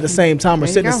church at the same time or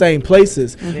sit in the same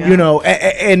places, you know,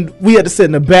 and we had to sit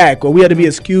in the back or we had to be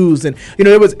excused. And, you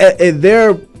know, it was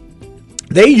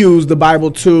they used the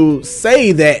Bible to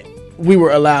say that we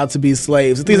were allowed to be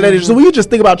slaves and things of that nature. So when you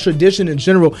just think about tradition in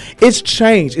general, it's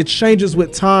changed. It changes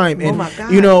with time.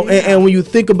 And, you know, and when you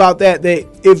think about that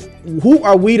who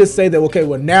are we to say that, okay,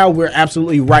 well, now we're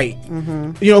absolutely right?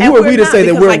 You know, who are we to say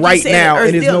that we're right now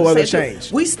and there's no other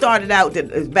change? We started out,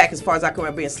 back as far as I can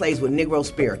remember, being slaves with Negro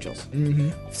spirituals.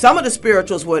 Some of the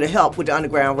spirituals were to help with the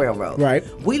Underground Railroad. Right.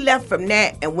 We left from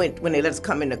that and went, when they let us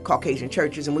come into Caucasian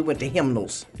churches, and we went to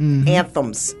hymnals,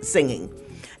 anthems singing.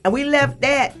 And we left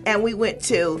that and we went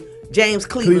to James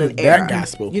Cleveland era. That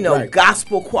gospel. You know,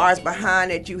 gospel choirs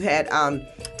behind it. You had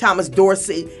Thomas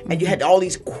Dorsey, and you had all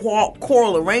these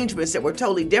choral arrangements that were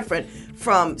totally different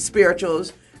from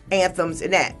spirituals, anthems,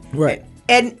 and that. Right.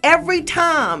 And every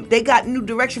time they got new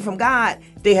direction from God,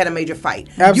 they had a major fight.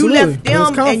 Absolutely. You left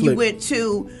them and you went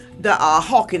to the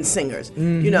Hawkins singers.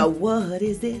 You know, what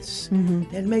is this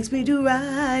that makes me do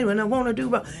right when I want to do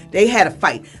wrong? They had a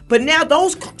fight. But now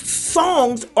those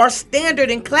songs are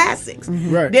standard and classics.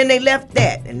 Right. Then they left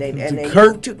that and they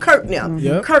moved to Kirk now.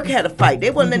 Kirk had a fight. They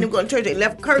wouldn't let him go to church. They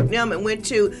left Kirk now and went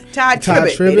to Ty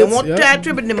Tribbett. They didn't want Ty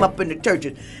Tribbett them up in the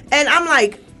churches. And I'm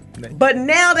like, but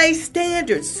now they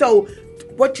standards. So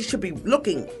what you should be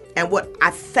looking, and what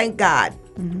I thank God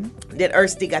that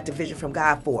Earthsty got the vision from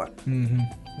God for.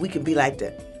 We can be like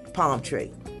the palm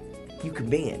tree. You can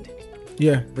bend.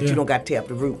 But you don't got to tear up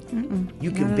the root.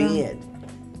 You can bend.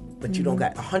 But you don't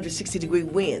got 160-degree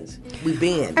winds. We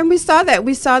bend. And we saw that.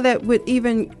 We saw that with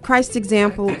even Christ's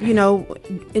example, you know,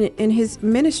 in his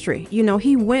ministry. You know,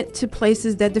 he went to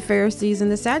places that the Pharisees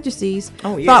and the Sadducees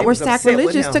thought were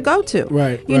sacrilegious to go to.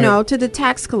 Right. You know, to the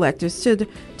tax collectors, to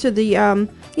the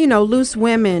you know, loose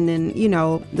women, and, you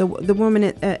know, the woman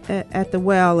at the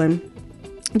well, and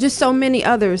just so many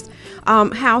others.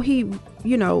 How he,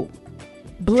 you know,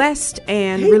 blessed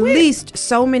and released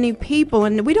so many people,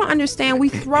 and we don't understand. We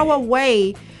throw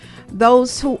away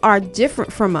those who are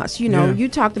different from us. You know, you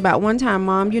talked about one time,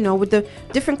 Mom, you know, with the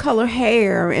different color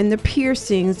hair and the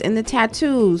piercings and the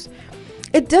tattoos.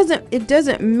 It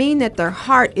doesn't mean that their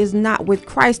heart is not with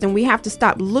Christ, and we have to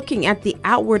stop looking at the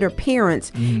outward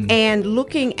appearance and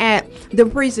looking at the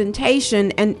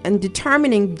presentation and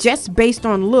determining just based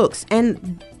on looks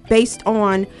and based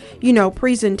on, you know,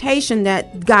 presentation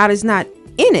that God is not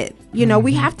in it. You know,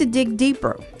 we have to dig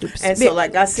deeper. And so,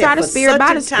 like I said, for such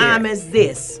a time as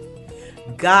this,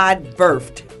 God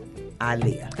birthed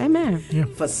Aaliyah. Amen.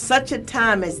 For such a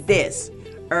time as this,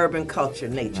 Urban Culture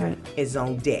Nature is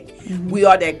on deck. We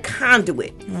are that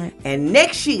conduit. And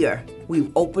next year, we've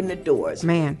opened the doors.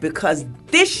 Because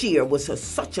this year was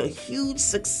such a huge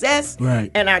success.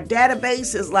 And our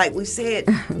database is, like we said,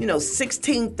 you know,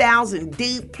 16,000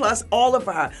 deep, plus all of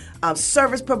our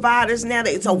service providers now.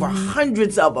 It's over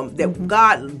hundreds of them that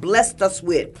God blessed us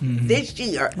with this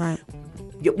year.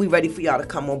 We ready for y'all to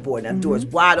come on board. Now, the door's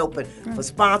wide open for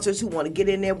sponsors who want to get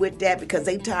in there with that, because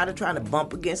they tired of trying to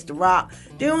bump against the rock.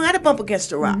 They don't have to bump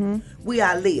against the rock. We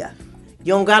are Leah.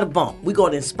 You don't got to bump. We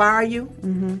going to inspire you,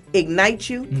 ignite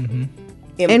you,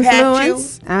 impact you,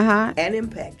 and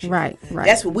impact you. Right.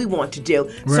 That's what we want to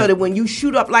do. So that when you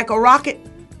shoot up like a rocket,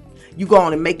 you go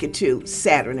on and make it to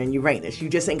Saturn and Uranus. You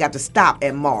just ain't got to stop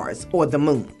at Mars or the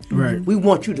moon. We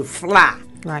want you to fly.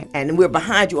 And we're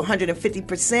behind you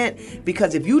 150%,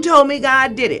 because if you told me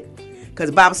God did it, because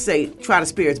the Bible say, try the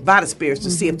spirits by the spirits to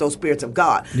see if those spirits of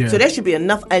God. So there should be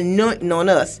enough anointing on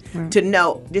us to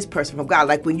know this person from God.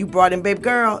 Like when you brought in baby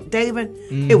girl, David,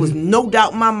 it was no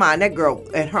doubt in my mind, that girl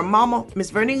and her mama, Miss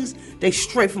Vernice, they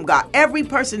straight from God. Every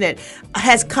person that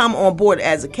has come on board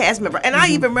as a cast member, and I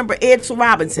even remember Ed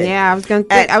Robinson. I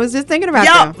was just thinking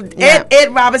about them.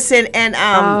 Ed Robinson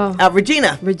and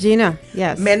Regina.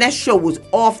 Yes. Man, that show was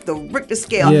off the Richter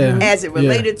scale as it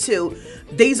related to.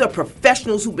 These are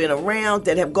professionals who've been around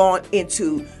that have gone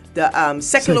into the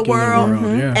secular world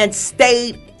and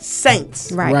stayed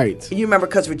saints. Right. You remember,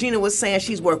 because Regina was saying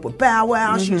she's worked with Bow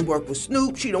Wow, she's worked with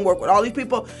Snoop, she don't work with all these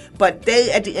people, but they,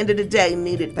 at the end of the day,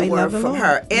 needed the word from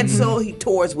her. Edsel, he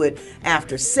tours with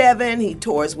After 7, he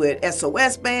tours with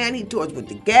SOS Band, he tours with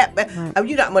the Gap Band.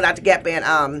 You know, well, not the Gap Band,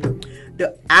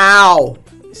 the OWL.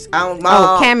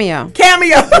 Cameo.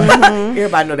 Cameo.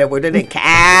 Everybody know that word. That ain't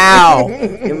cow.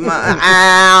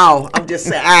 Ow. I'm just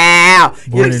saying, ow.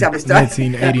 Born in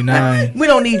 1989. We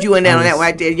don't need you in there on that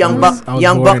right there, young buck.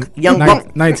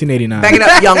 1989. Back it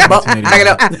up, young buck. Back it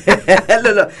up.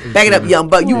 Look, back it up, young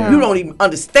buck. You don't even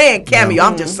understand Cameo.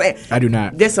 I'm just saying. I do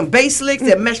not. There's some bass licks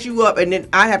that mess you up, and then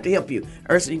I have to help you.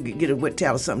 Ursula, you can get a wet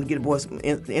towel or something, get a boy some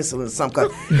insulin or something.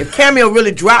 Cause if Cameo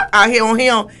really drop out here on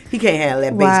him, he can't handle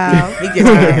that bass. He just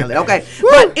can't handle it. Okay.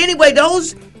 But anyway,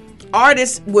 those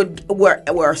artists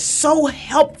were so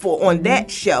helpful on that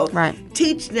show. Right.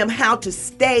 Teach them how to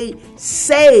stay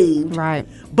saved. Right.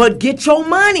 But get your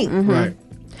money. Right.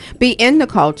 Be in the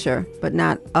culture, but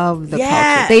not of the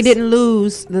Yes. culture. They didn't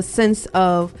lose the sense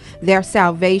of their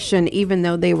salvation, even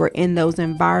though they were in those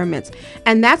environments.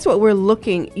 And that's what we're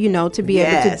looking, to be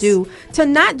able to do. To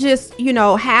not just,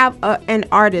 have an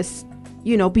artist,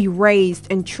 be raised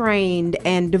and trained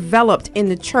and developed in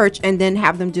the church and then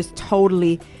have them just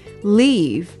totally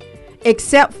leave,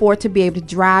 except for to be able to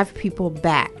drive people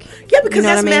back. Yeah, because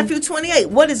that's Matthew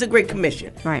 28. What is the Great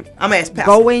Commission? Right. I'm going to ask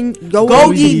Pastor. Go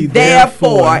ye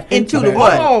therefore into the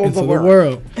what? Into the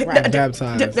world. Right.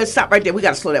 Baptized. Let's stop right there. We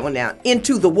got to slow that one down.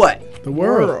 Into the what? The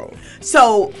world.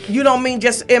 So you don't mean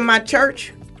just in my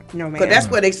church? No, man. Because that's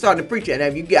where they started preaching.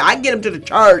 If I get them to the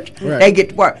church, Right. they get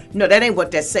to work. No, that ain't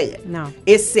what that said. No.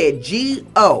 It said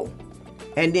G-O.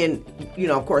 And then,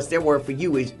 of course, their word for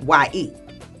you is Y-E.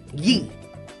 Ye.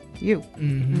 You.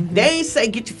 They ain't say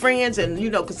get your friends and,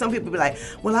 because some people be like,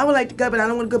 well, I would like to go, but I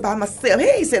don't want to go by myself. He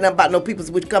ain't said nothing about no people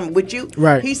which coming with you.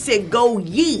 Right. He said go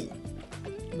ye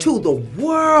to the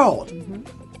world.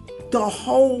 The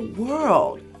whole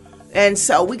world. And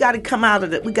so we got to come out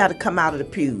of the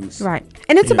pews. Right.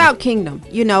 And it's about kingdom.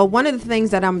 One of the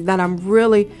things that I'm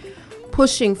really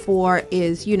pushing for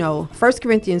is, 1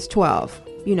 Corinthians 12.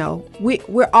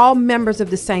 We're all members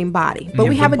of the same body, but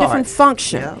we have a different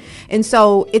function. Yeah. And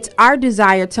so it's our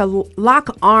desire to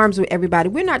lock arms with everybody.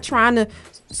 We're not trying to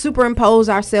superimpose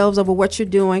ourselves over what you're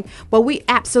doing, but we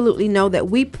absolutely know that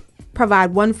we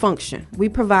provide one function. We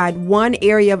provide one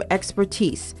area of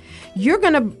expertise. You're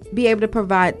going to be able to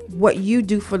provide what you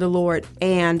do for the Lord,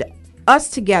 and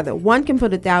us together, one can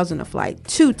put 1,000 a flight,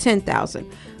 2,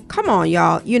 10,000. Come on,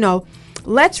 y'all.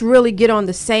 Let's really get on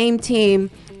the same team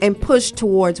and push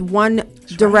towards one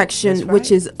direction,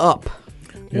 which is up.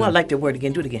 Well, I like that word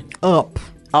again. Do it again. Up.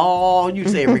 Oh, you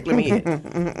say it, Rick. Let me hear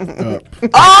it.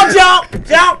 Oh,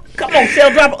 jump. Come on,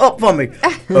 Shell, drop it up for me.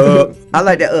 I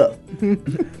like that up.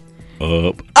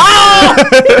 Up. Oh!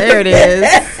 There it is.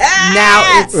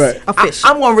 Now it's official.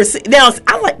 I'm going to receive. Now,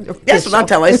 I like, that's what I'm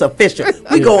talking about. It's official.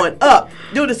 We going up.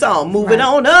 Do the song. Move it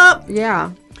on up.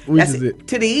 Yeah. That's it.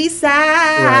 To the east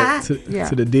side. Right.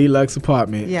 To the deluxe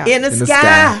apartment. Yeah. In the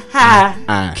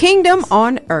sky. Kingdom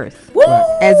on earth. Woo!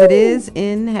 As it is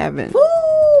in heaven. Woo!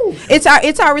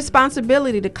 It's our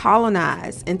responsibility to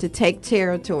colonize and to take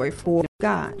territory for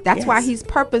God. That's why He's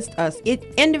purposed us.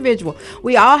 Individual.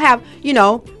 We all have,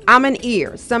 I'm an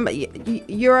ear.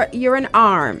 You're an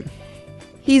arm.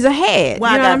 He's a head.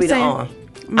 Why you know I gotta what be I'm saying? the arm?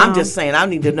 I'm just saying, I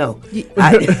need to know.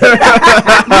 Because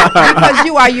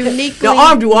you are uniquely. The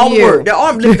arm do all the you. work. The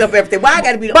arm lift up everything. Why I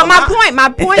got to be the But arm? my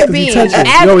point being, You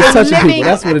always touching people.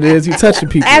 That's what it is. You touching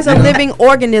people. as a living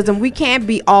organism, we can't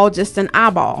be all just an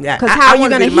eyeball. Yeah, Because I how are you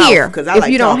wanna going be to the hear mouth, 'cause I if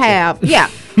like you don't talking. have? Yeah.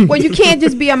 Well, you can't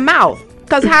just be a mouth.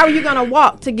 Because how are you going to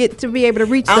walk to be able to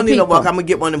reach I the don't need no people? walk. I'm going to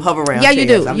get one of them hover around Yeah, you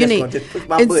chairs. do. I'm You just need. gonna just push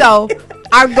my And foot. so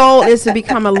our goal is to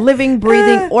become a living,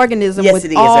 breathing organism Yes, with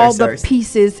it is, all sirs. the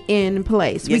pieces in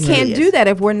place. Yes, we it can't is. do that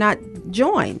if we're not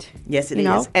joined. Yes, it you is.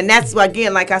 know? And that's why,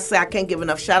 again, like I said, I can't give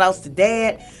enough shout outs to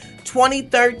Dad.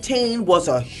 2013 was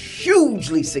a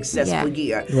hugely successful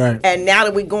year. Right. And now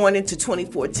that we're going into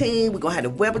 2014, we're going to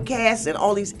have the webcast and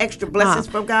all these extra blessings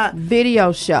from God.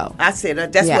 Video show. I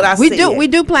said, that's Yeah. what I we said. We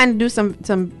do plan to do some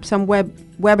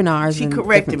webinars. She and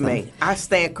corrected different me. I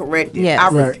stand corrected. Yes. I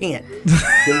Right. repent.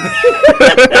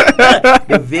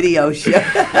 The video show.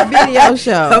 things. Video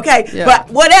show. Okay, Yeah. but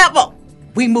whatever.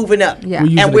 We moving up. Yeah.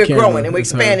 We using And the we're camera. growing and we're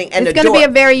That's her. expanding. And It's the going to be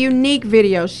door. a very unique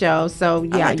video show. So,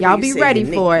 yeah, like the y'all way be you said ready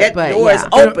unique. for it. That But, door is yeah.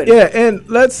 open. Yeah, and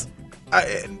let's,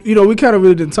 we kind of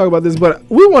really didn't talk about this, but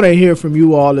we want to hear from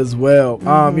you all as well.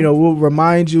 We'll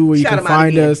remind you where Shout you 'em can out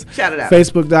find again. us. Shout it out.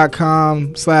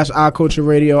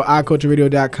 Facebook.com/iCultureRadio,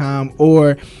 iCultureRadio.com,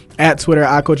 or at Twitter,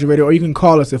 iCultureRadio, or you can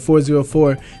call us at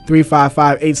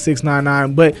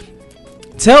 404-355-8699. But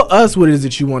tell us what it is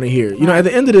that you want to hear. You know, at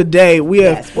the end of the day, we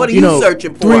have, Yes. What are you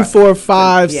searching for? 3, 4,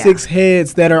 5, Yeah. 6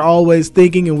 heads that are always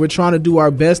thinking, and we're trying to do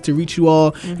our best to reach you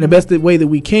all in the best way that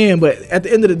we can. But at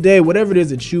the end of the day, whatever it is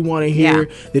that you want to hear,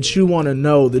 that you want to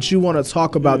know, that you want to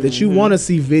talk about, that you want to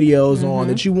see videos on,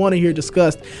 that you want to hear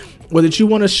discussed, or that you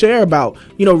want to share about,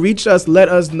 you know, reach us, let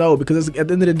us know, because at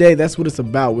the end of the day, that's what it's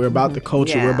about. We're about the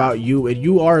culture. Yeah. We're about you, and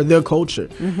you are the culture.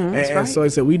 And so I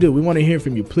said, we want to hear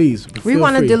from you. Please, We feel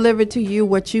want to free. deliver to you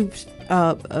what you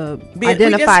we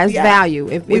identify as just- yeah. value.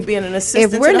 We're being an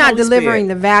assistant if we're to the not Holy delivering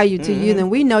Spirit. the value to you, then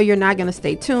we know you're not going to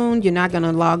stay tuned. You're not going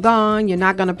to log on. You're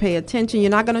not going to pay attention.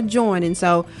 You're not going to join. And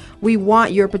so we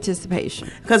want your participation.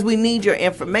 Because we need your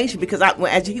information. Because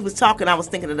as he was talking, I was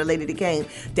thinking of the lady that came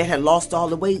that had lost all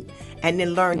the weight and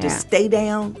then learned to stay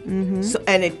down. So,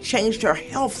 and it changed her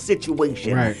health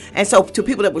situation. Right. And so to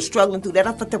people that were struggling through that,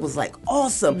 I thought that was like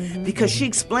awesome because she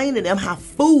explained to them how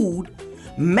food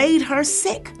made her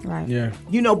sick. Right. Yeah.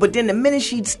 You know, but then the minute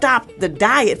she stopped the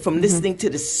diet from listening to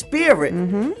the spirit,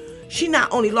 she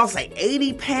not only lost like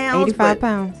 80 pounds, 85 but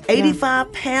pounds.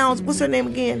 85 pounds. What's her name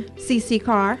again? CC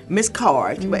Carr. Miss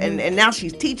Carr, and now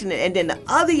she's teaching it. And then the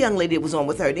other young lady that was on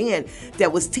with her then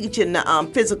that was teaching the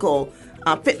physical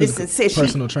fitness and said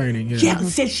personal training.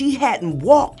 said she hadn't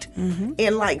walked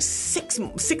in like six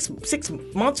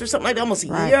months or something like that, almost a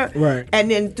year. Right. And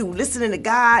then through listening to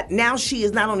God, now she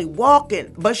is not only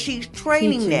walking, but she's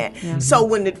training that. Yeah. So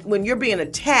when you're being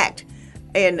attacked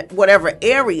in whatever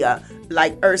area,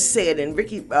 like Earth said and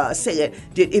Ricky said,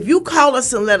 that if you call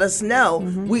us and let us know,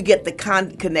 we get the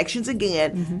connections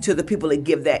again to the people that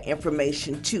give that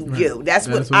information to you. That's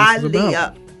what That's what it's Aliyah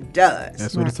about. does.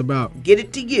 That's what it's about. Get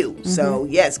it to you. So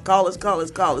yes, call us.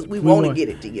 We want to get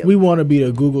it to you. We want to be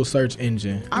the Google search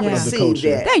engine I of the received culture.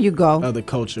 that. There you go. Of the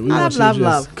culture. We Love, want you love, to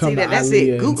just love. come See to that? That's Aliyah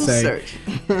it. and Google say, search.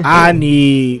 I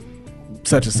need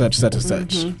such and such, such and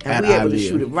such. And At we able to Aliyah.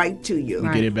 shoot it right to you.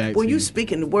 Get it back Well, to you you.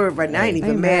 speaking the word right now. I ain't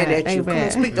even Amen. mad at you. Come on,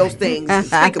 Amen. speak those things.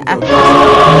 Speak them.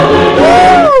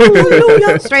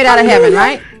 Straight out of heaven,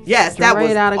 right? Yes, that Straight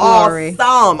was out of glory.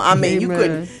 awesome. I mean,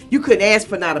 Amen. you couldn't ask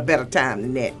for not a better time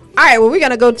than that. All right, well, we're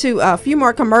going to go to a few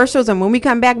more commercials, and when we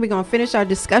come back, we're going to finish our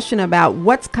discussion about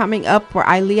what's coming up for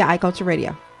Aliyah iCulture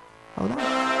Radio. Hold on.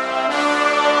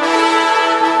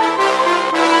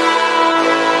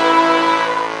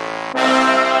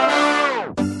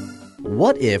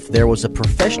 What if there was a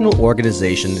professional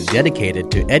organization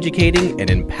dedicated to educating and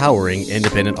empowering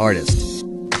independent artists?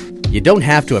 You don't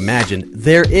have to imagine,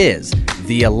 there is.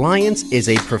 The Alliance is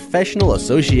a professional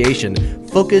association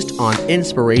focused on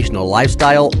inspirational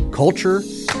lifestyle, culture,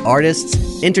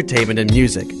 artists, entertainment, and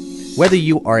music. Whether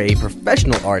you are a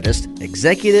professional artist,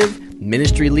 executive,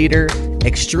 ministry leader,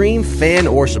 extreme fan,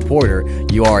 or supporter,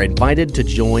 you are invited to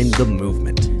join the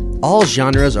movement. All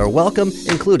genres are welcome,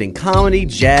 including comedy,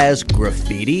 jazz,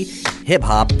 graffiti,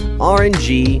 hip-hop,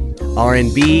 R&B,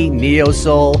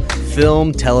 neo-soul,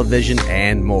 film, television,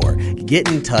 and more. Get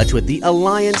in touch with the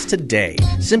Alliance today.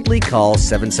 Simply call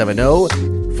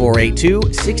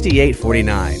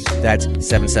 770-482-6849. That's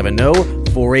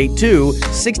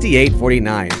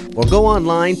 770-482-6849. Or go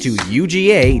online to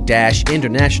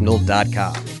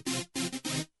uga-international.com.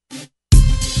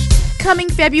 Coming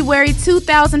February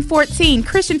 2014,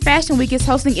 Christian Fashion Week is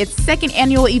hosting its second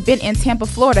annual event in Tampa,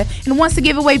 Florida, and wants to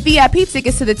give away VIP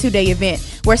tickets to the two-day event,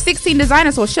 where 16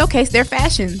 designers will showcase their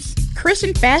fashions.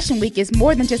 Christian Fashion Week is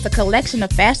more than just a collection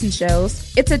of fashion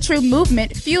shows. It's a true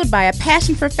movement fueled by a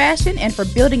passion for fashion and for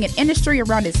building an industry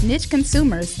around its niche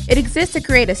consumers. It exists to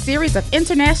create a series of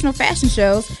international fashion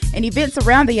shows and events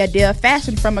around the idea of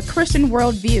fashion from a Christian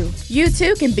worldview. You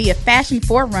too can be a fashion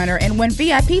forerunner and win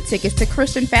VIP tickets to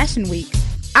Christian Fashion Week.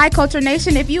 iCulture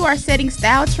Nation, if you are setting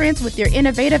style trends with your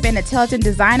innovative and intelligent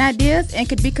design ideas and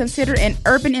could be considered an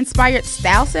urban-inspired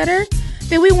style setter,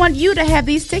 then we want you to have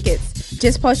these tickets.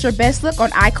 Just post your best look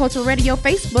on iCulture Radio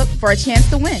Facebook for a chance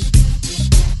to win.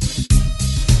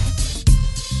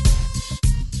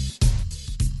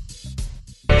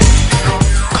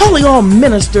 Calling all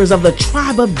ministers of the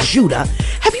tribe of Judah,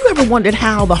 have you ever wondered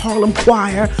how the Harlem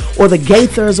Choir or the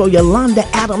Gaithers or Yolanda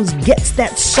Adams gets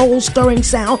that soul-stirring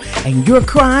sound and you're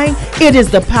crying? It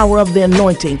is the power of the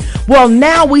anointing. Well,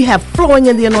 now we have Flowing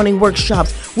in the Anointing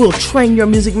workshops. We'll train your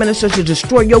music ministers to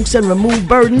destroy yokes and remove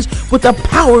burdens with the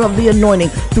power of the anointing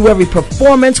through every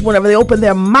performance, whenever they open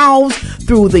their mouths,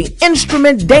 through the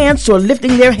instrument, dance, or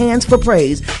lifting their hands for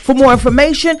praise. For more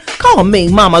information, call me,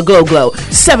 Mama Glow Glow,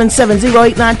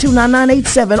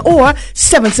 770-892-9987 or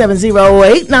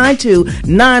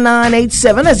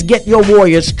 770-892-9987. Let's get your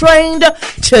warriors trained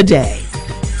today.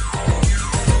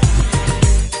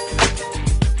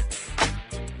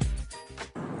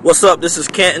 What's up? This is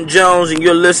Canton Jones, and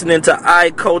you're listening to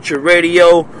iCulture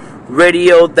Radio.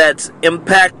 Radio that's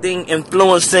impacting,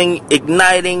 influencing,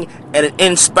 igniting, and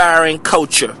inspiring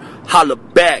culture. Holla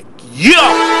back. Yo!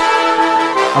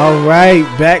 All right,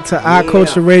 back to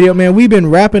iCulture Radio. Man, we've been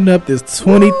wrapping up this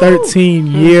 2013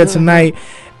 year tonight.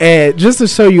 And just to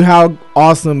show you how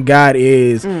awesome God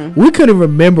is, we couldn't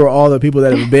remember all the people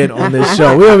that have been on this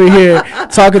show. We're over here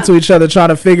talking to each other, trying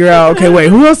to figure out, okay, wait,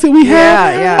 who else did we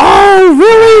have? Yeah. Oh,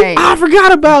 really? Right. I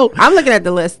forgot about. I'm looking at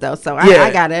the list though, so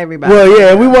I got everybody. Well,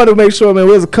 yeah, we want to make sure, man.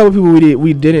 There's a couple people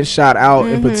we didn't shout out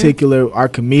in particular. Our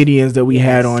comedians that we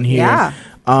had on here. Yeah.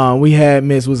 We had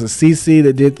Miss Cece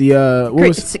that did the what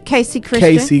was Casey Christian.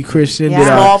 Casey Christian Yeah. did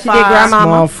Small Fry. She did Grandmama.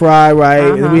 Small Fry, right?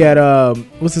 And we had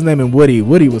what's his name? And Woody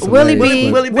was Willie hilarious,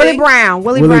 B. but- Willie Brown.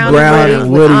 Willie Willie Brown Brown and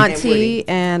and Woody with Woody. Auntie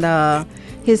and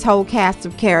his whole cast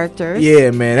of characters.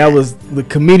 Yeah, man, that was the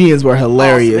comedians were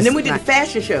hilarious. And then we did the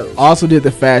fashion shows. Also did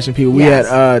the fashion people. We Yes.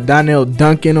 had Donnell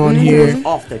Duncan on here,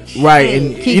 Off the chain. right?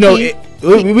 And Kiki. you know,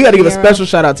 we got to give a Kiera. special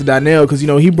shout out to Donnell because you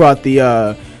know he brought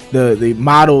the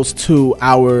models to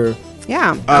our.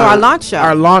 Yeah. So our launch show.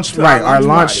 Our launch, To right? our Our launch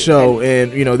launch party. show,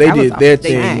 and you know they That was did off their the They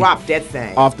thing dropped that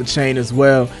thing. off the chain as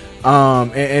well.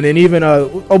 And then even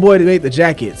oh boy, they made the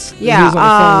jackets. Yeah, he was on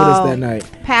the phone with us that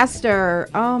night. Pastor.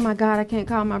 Oh my God, I can't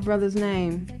call my brother's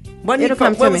name. Wasn't he It'll from,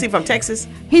 come to where me. was he from? Texas?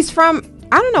 He's from.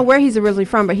 I don't know where he's originally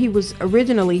from, but he was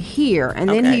originally here, and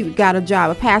then Okay. he got a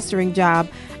pastoring job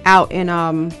out in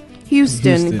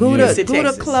Houston. Houston, Gouda, yeah. Gouda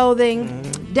Texas. Clothing.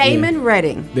 Damon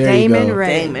Redding. There you Damon go.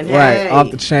 Redding. Damon. Right, Hey.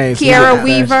 off the chain. So Kiara yeah.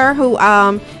 Weaver, who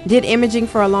did imaging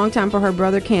for a long time for her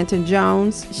brother Canton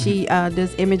Jones. She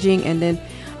does imaging, and then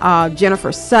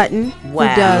Jennifer Sutton, Wow.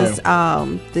 who does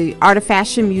the Art of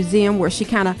Fashion Museum, where she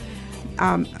kind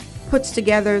of puts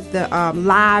together the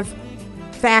live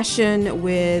fashion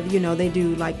with, they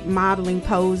do like modeling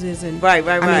poses and Right.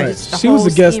 just the She was whole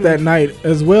a guest scheme. that night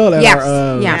as well. At Yes,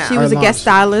 our, she our was a launch. guest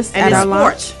stylist And at in our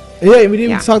launch. sports. Yeah, we even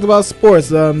Yeah. talked about sports.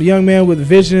 The young man with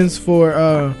visions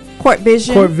for Court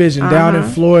Vision. Court Vision down in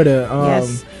Uh-huh. Florida.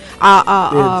 Yes.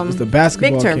 it was the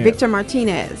basketball camp. Victor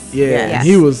Martinez. Yeah,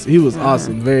 Yes. he was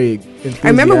awesome. Very enthusiastic. I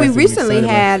remember we and recently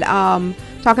excited had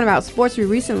talking about sports. We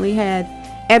recently had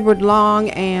Edward Long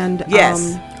and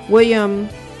Yes. William.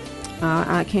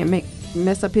 I can't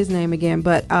mess up his name again,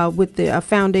 but with the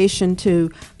foundation to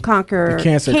conquer The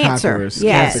Cancer Conquerors.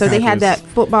 Yeah, Cancer so they had that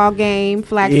Conquerors. football game,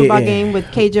 flag Yeah. football game with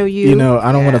KJU. You know,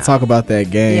 I don't want to talk about that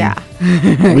game. Yeah.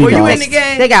 We Were you lost. in the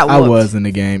game? They got I whooped. was in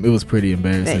the game. It was pretty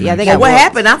embarrassing. Yeah, they Well, got what whooped.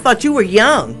 happened? I thought you were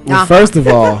young. Well, first of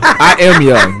all, I am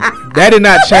young. That did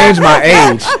not change my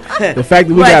age. The fact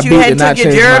that we got you beat had did not took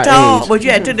your change my Geritol? age. But you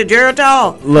had took the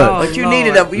Geritol? Look, But you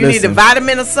needed a Listen.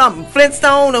 vitamin or something,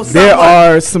 Flintstone or something. there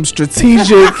are some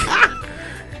strategic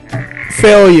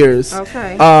failures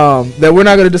Okay. that we're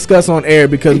not going to discuss on air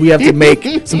because we have to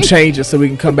make some changes so we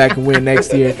can come back and win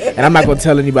next year. And I'm not going to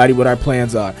tell anybody what our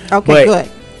plans are. Okay, But good.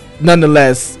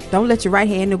 nonetheless, Don't let your right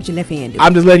hand know what your left hand do.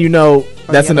 I'm just letting you know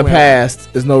that's the in the other way around.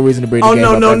 past. There's no reason to bring the Oh game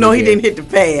no, up. no, ever no! He again. didn't hit the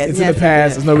pad. It's in the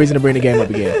past. There's no reason to bring the game up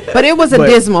again. But it was a But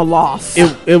dismal loss.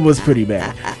 It was pretty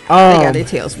bad. They got their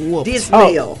tails whooped.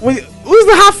 Dismal. What's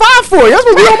the high five for? Y'all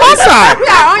supposed to be on my side.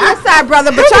 Yeah, on your side, brother.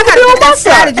 But y'all got to on get my that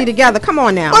side. strategy together. Come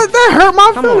on now. But that hurt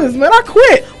my Come on. feelings, man. I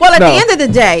quit. Well, at No. the end of the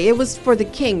day, it was for the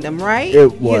kingdom, right?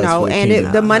 It was for the and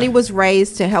kingdom. The money was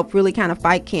raised to help really kind of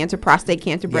fight cancer, prostate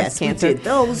cancer, breast Yes, we cancer. did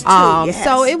those too, yes.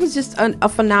 So it was just a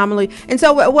phenomenally. And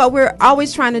so what we're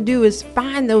always trying to do is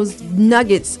find those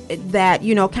nuggets that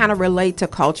kind of relate to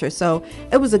culture. So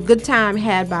it was a good time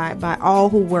had by all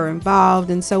who were involved,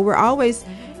 and so we're always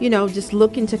just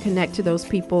looking to connect to those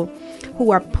people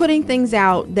who are putting things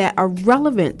out that are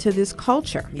relevant to this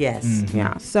culture. Yes.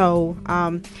 Yeah. So,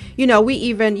 we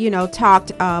even,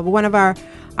 talked, one of our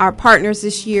partners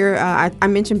this year, I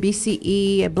mentioned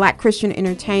BCE, Black Christian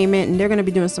Entertainment, and they're going to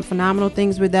be doing some phenomenal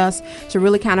things with us to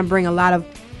really kind of bring a lot of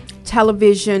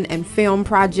television and film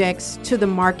projects to the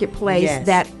marketplace Yes.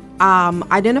 that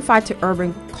identify to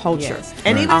urban culture. Yes.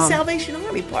 And even Salvation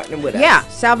Army partnered with us. Yeah,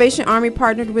 Salvation Army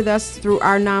partnered with us through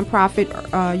our nonprofit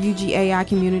UGAI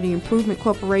Community Improvement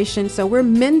Corporation. So we're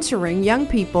mentoring young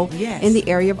people Yes. in the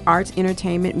area of arts,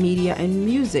 entertainment, media, and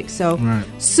music. So Right.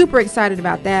 super excited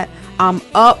about that.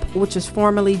 UP, which is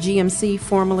formerly GMC,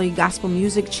 formerly Gospel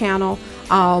Music Channel,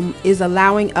 is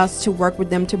allowing us to work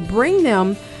with them to bring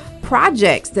them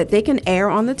projects that they can air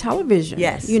on the television.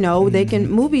 Yes. They can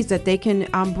movies that they can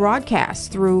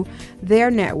broadcast through their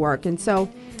network. And so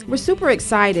we're super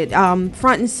excited.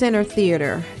 Front and Center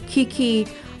Theater, Kiki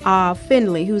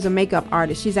Finley, who's a makeup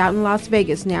artist. She's out in Las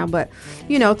Vegas now, but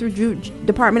through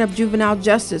Department of Juvenile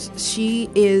Justice, she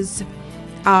is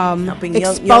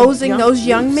exposing those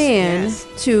young youths, men yes.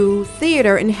 to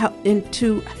theater and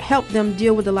to help them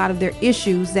deal with a lot of their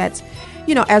issues that's,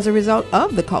 as a result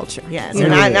of the culture. Yes,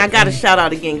 and I got to shout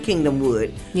out again Kingdom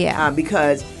Wood. Yeah.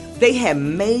 Because they had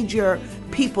major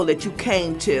people that you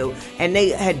came to, and they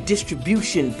had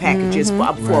distribution packages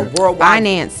for worldwide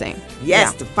financing.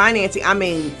 Yes, the financing. I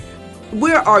mean,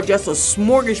 we are just a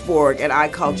smorgasbord at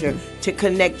iCulture to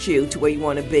connect you to where you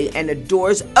want to be, and the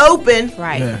door's open.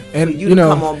 Right. Yeah. For And you to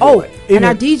come on board. And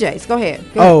our DJs. Go ahead.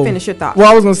 Finish your thought. Well,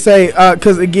 I was gonna say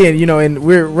because again, and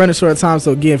we're running short of time.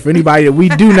 So again, for anybody that we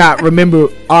do not remember,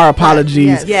 our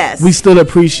apologies. Yes. We still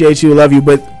appreciate you, love you.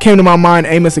 But came to my mind,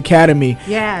 Amos Academy.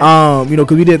 Yeah.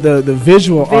 Because we did the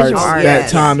visual arts arts. that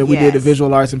Yes. time, and we did the Yes.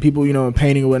 visual arts and people, in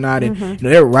painting and whatnot, and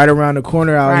they were right around the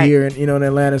corner out here, in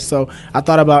Atlanta. So I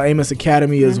thought about Amos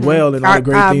Academy as well, and all the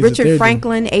great things. Richard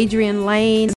Franklin, Adrian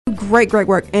Lane, great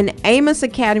work. And Amos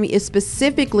Academy is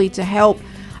specifically to help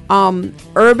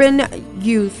urban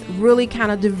youth really kind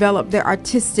of develop their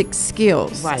artistic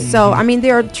skills. Right. So, I mean,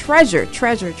 they're treasure.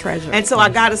 And so I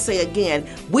got to say again,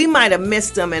 we might have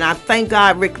missed them, and I thank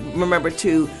God Rick remembered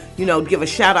to, give a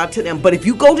shout out to them. But if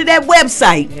you go to that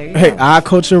website, Hey,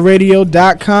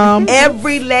 iCultureRadio.com.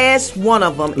 every last one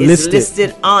of them is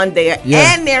listed on there,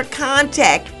 Yeah. and their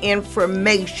contact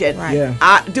information. Right.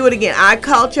 Yeah. Do it again,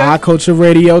 iCulture.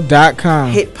 iCultureRadio.com.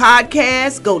 Hit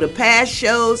podcasts, go to past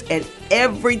shows, and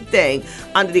everything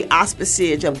under the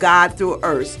auspices of God Through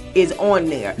Earth is on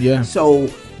there. Yeah. So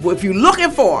if you're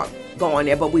looking for them, go on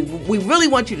there. But we really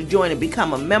want you to join and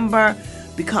become a member,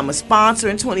 become a sponsor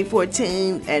in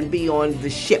 2014, and be on the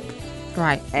ship.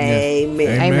 Right.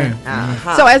 Amen. Amen.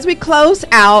 Uh-huh. So as we close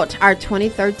out our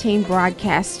 2013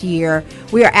 broadcast year,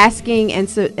 we are asking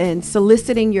and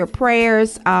soliciting your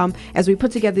prayers as we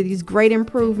put together these great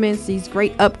improvements, these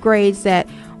great upgrades that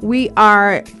we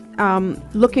are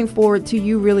looking forward to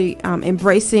you really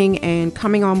embracing and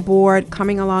coming on board,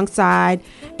 coming alongside,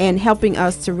 and helping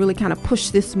us to really kind of push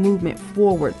this movement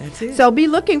forward. That's it. So be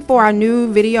looking for our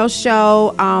new video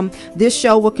show. This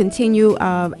show will continue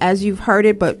as you've heard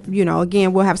it, but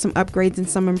again, we'll have some upgrades and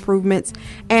some improvements,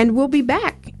 and we'll be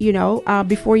back,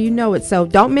 before you know it. So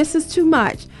don't miss us too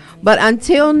much. But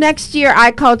until next year,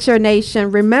 iCulture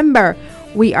Nation, remember,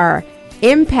 we are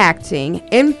impacting,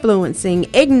 influencing,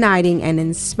 igniting, and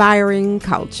inspiring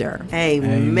culture.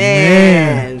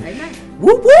 Amen.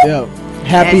 Whoop, whoop. Yo,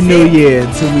 Happy That's New it. Year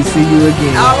until we see you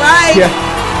again. All right. Yeah.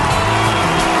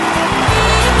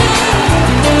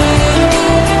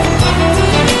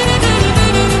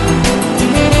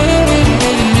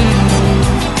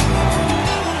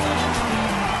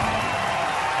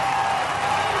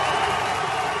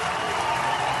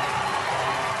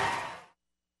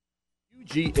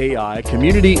 UGAI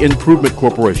Community Improvement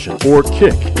Corporation, or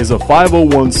KIC, is a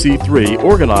 501c3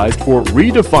 organized for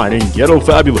redefining ghetto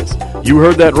fabulous. You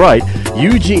heard that right.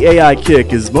 UGAI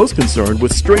KIC is most concerned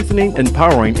with strengthening,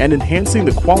 empowering, and enhancing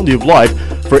the quality of life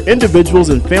for individuals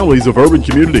and families of urban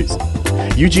communities.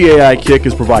 UGAI KIC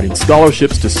is providing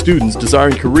scholarships to students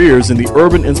desiring careers in the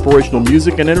urban inspirational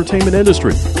music and entertainment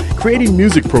industry, creating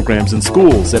music programs in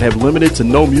schools that have limited to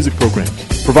no music programs,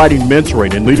 providing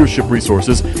mentoring and leadership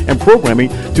resources and programming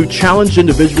to challenged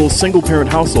individual single-parent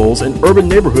households in urban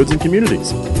neighborhoods and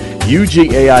communities.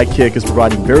 UGAI KIC is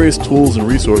providing various tools and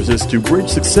resources to bridge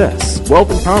success, wealth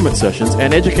empowerment sessions,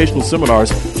 and educational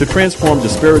seminars to transform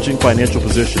disparaging financial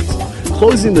positions,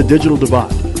 closing the digital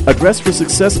divide, a Dress for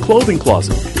Success clothing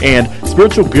closet, and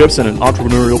spiritual gifts and an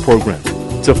entrepreneurial program.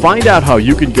 To find out how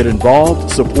you can get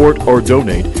involved, support, or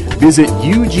donate, visit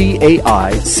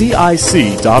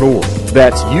UGAICIC.org.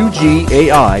 That's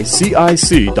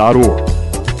UGAICIC.org.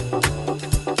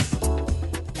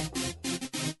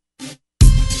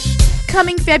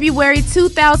 Coming February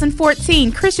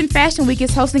 2014, Christian Fashion Week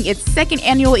is hosting its second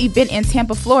annual event in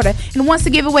Tampa, Florida, and wants to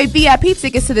give away VIP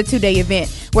tickets to the two-day event,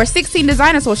 where 16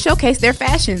 designers will showcase their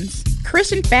fashions.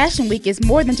 Christian Fashion Week is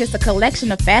more than just a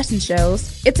collection of fashion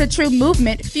shows. It's a true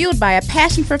movement fueled by a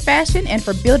passion for fashion and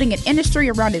for building an industry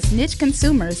around its niche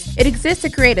consumers. It exists to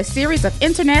create a series of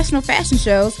international fashion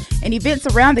shows and events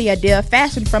around the idea of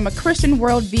fashion from a Christian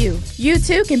worldview. You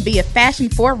too can be a fashion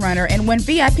forerunner and win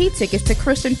VIP tickets to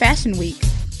Christian Fashion Week.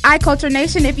 iCulture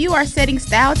Nation, if you are setting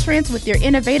style trends with your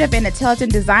innovative and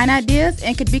intelligent design ideas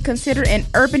and could be considered an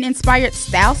urban-inspired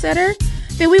style setter,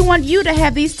 then we want you to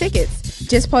have these tickets.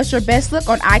 Just post your best look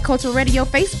on iCulture Radio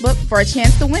Facebook for a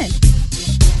chance to win.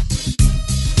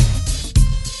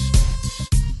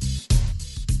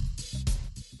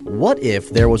 What if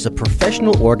there was a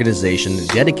professional organization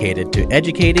dedicated to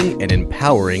educating and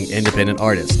empowering independent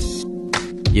artists?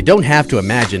 You don't have to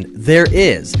imagine, there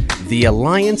is. The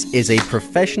Alliance is a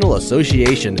professional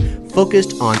association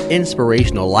focused on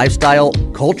inspirational lifestyle,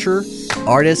 culture,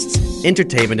 artists,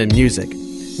 entertainment, and music.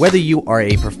 Whether you are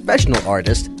a professional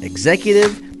artist,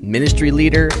 executive, ministry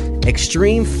leader,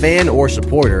 extreme fan, or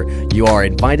supporter, you are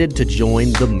invited to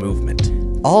join the movement.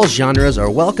 All genres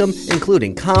are welcome,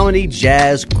 including comedy,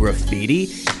 jazz, graffiti,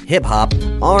 hip-hop,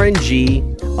 R&G,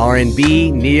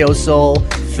 R&B, neo-soul,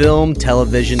 film,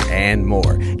 television, and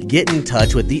more. Get in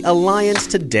touch with the Alliance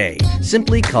today.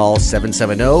 Simply call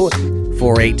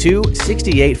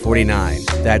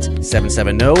 770-482-6849. That's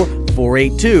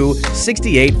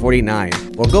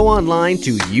 770-482-6849. Or go online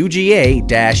to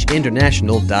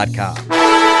uga-international.com.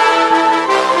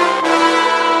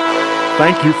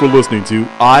 Thank you for listening to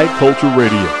iCulture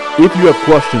Radio. If you have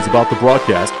questions about the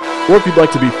broadcast, or if you'd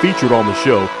like to be featured on the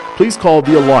show, please call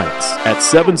the Alliance at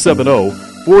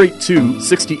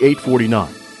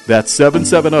 770-482-6849. That's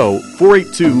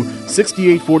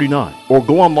 770-482-6849. Or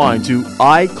go online to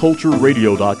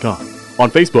iCultureRadio.com.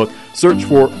 On Facebook, search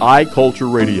for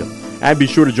iCulture Radio. And be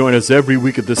sure to join us every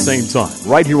week at the same time,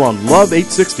 right here on Love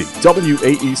 860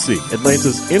 WAEC,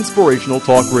 Atlanta's inspirational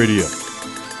talk radio.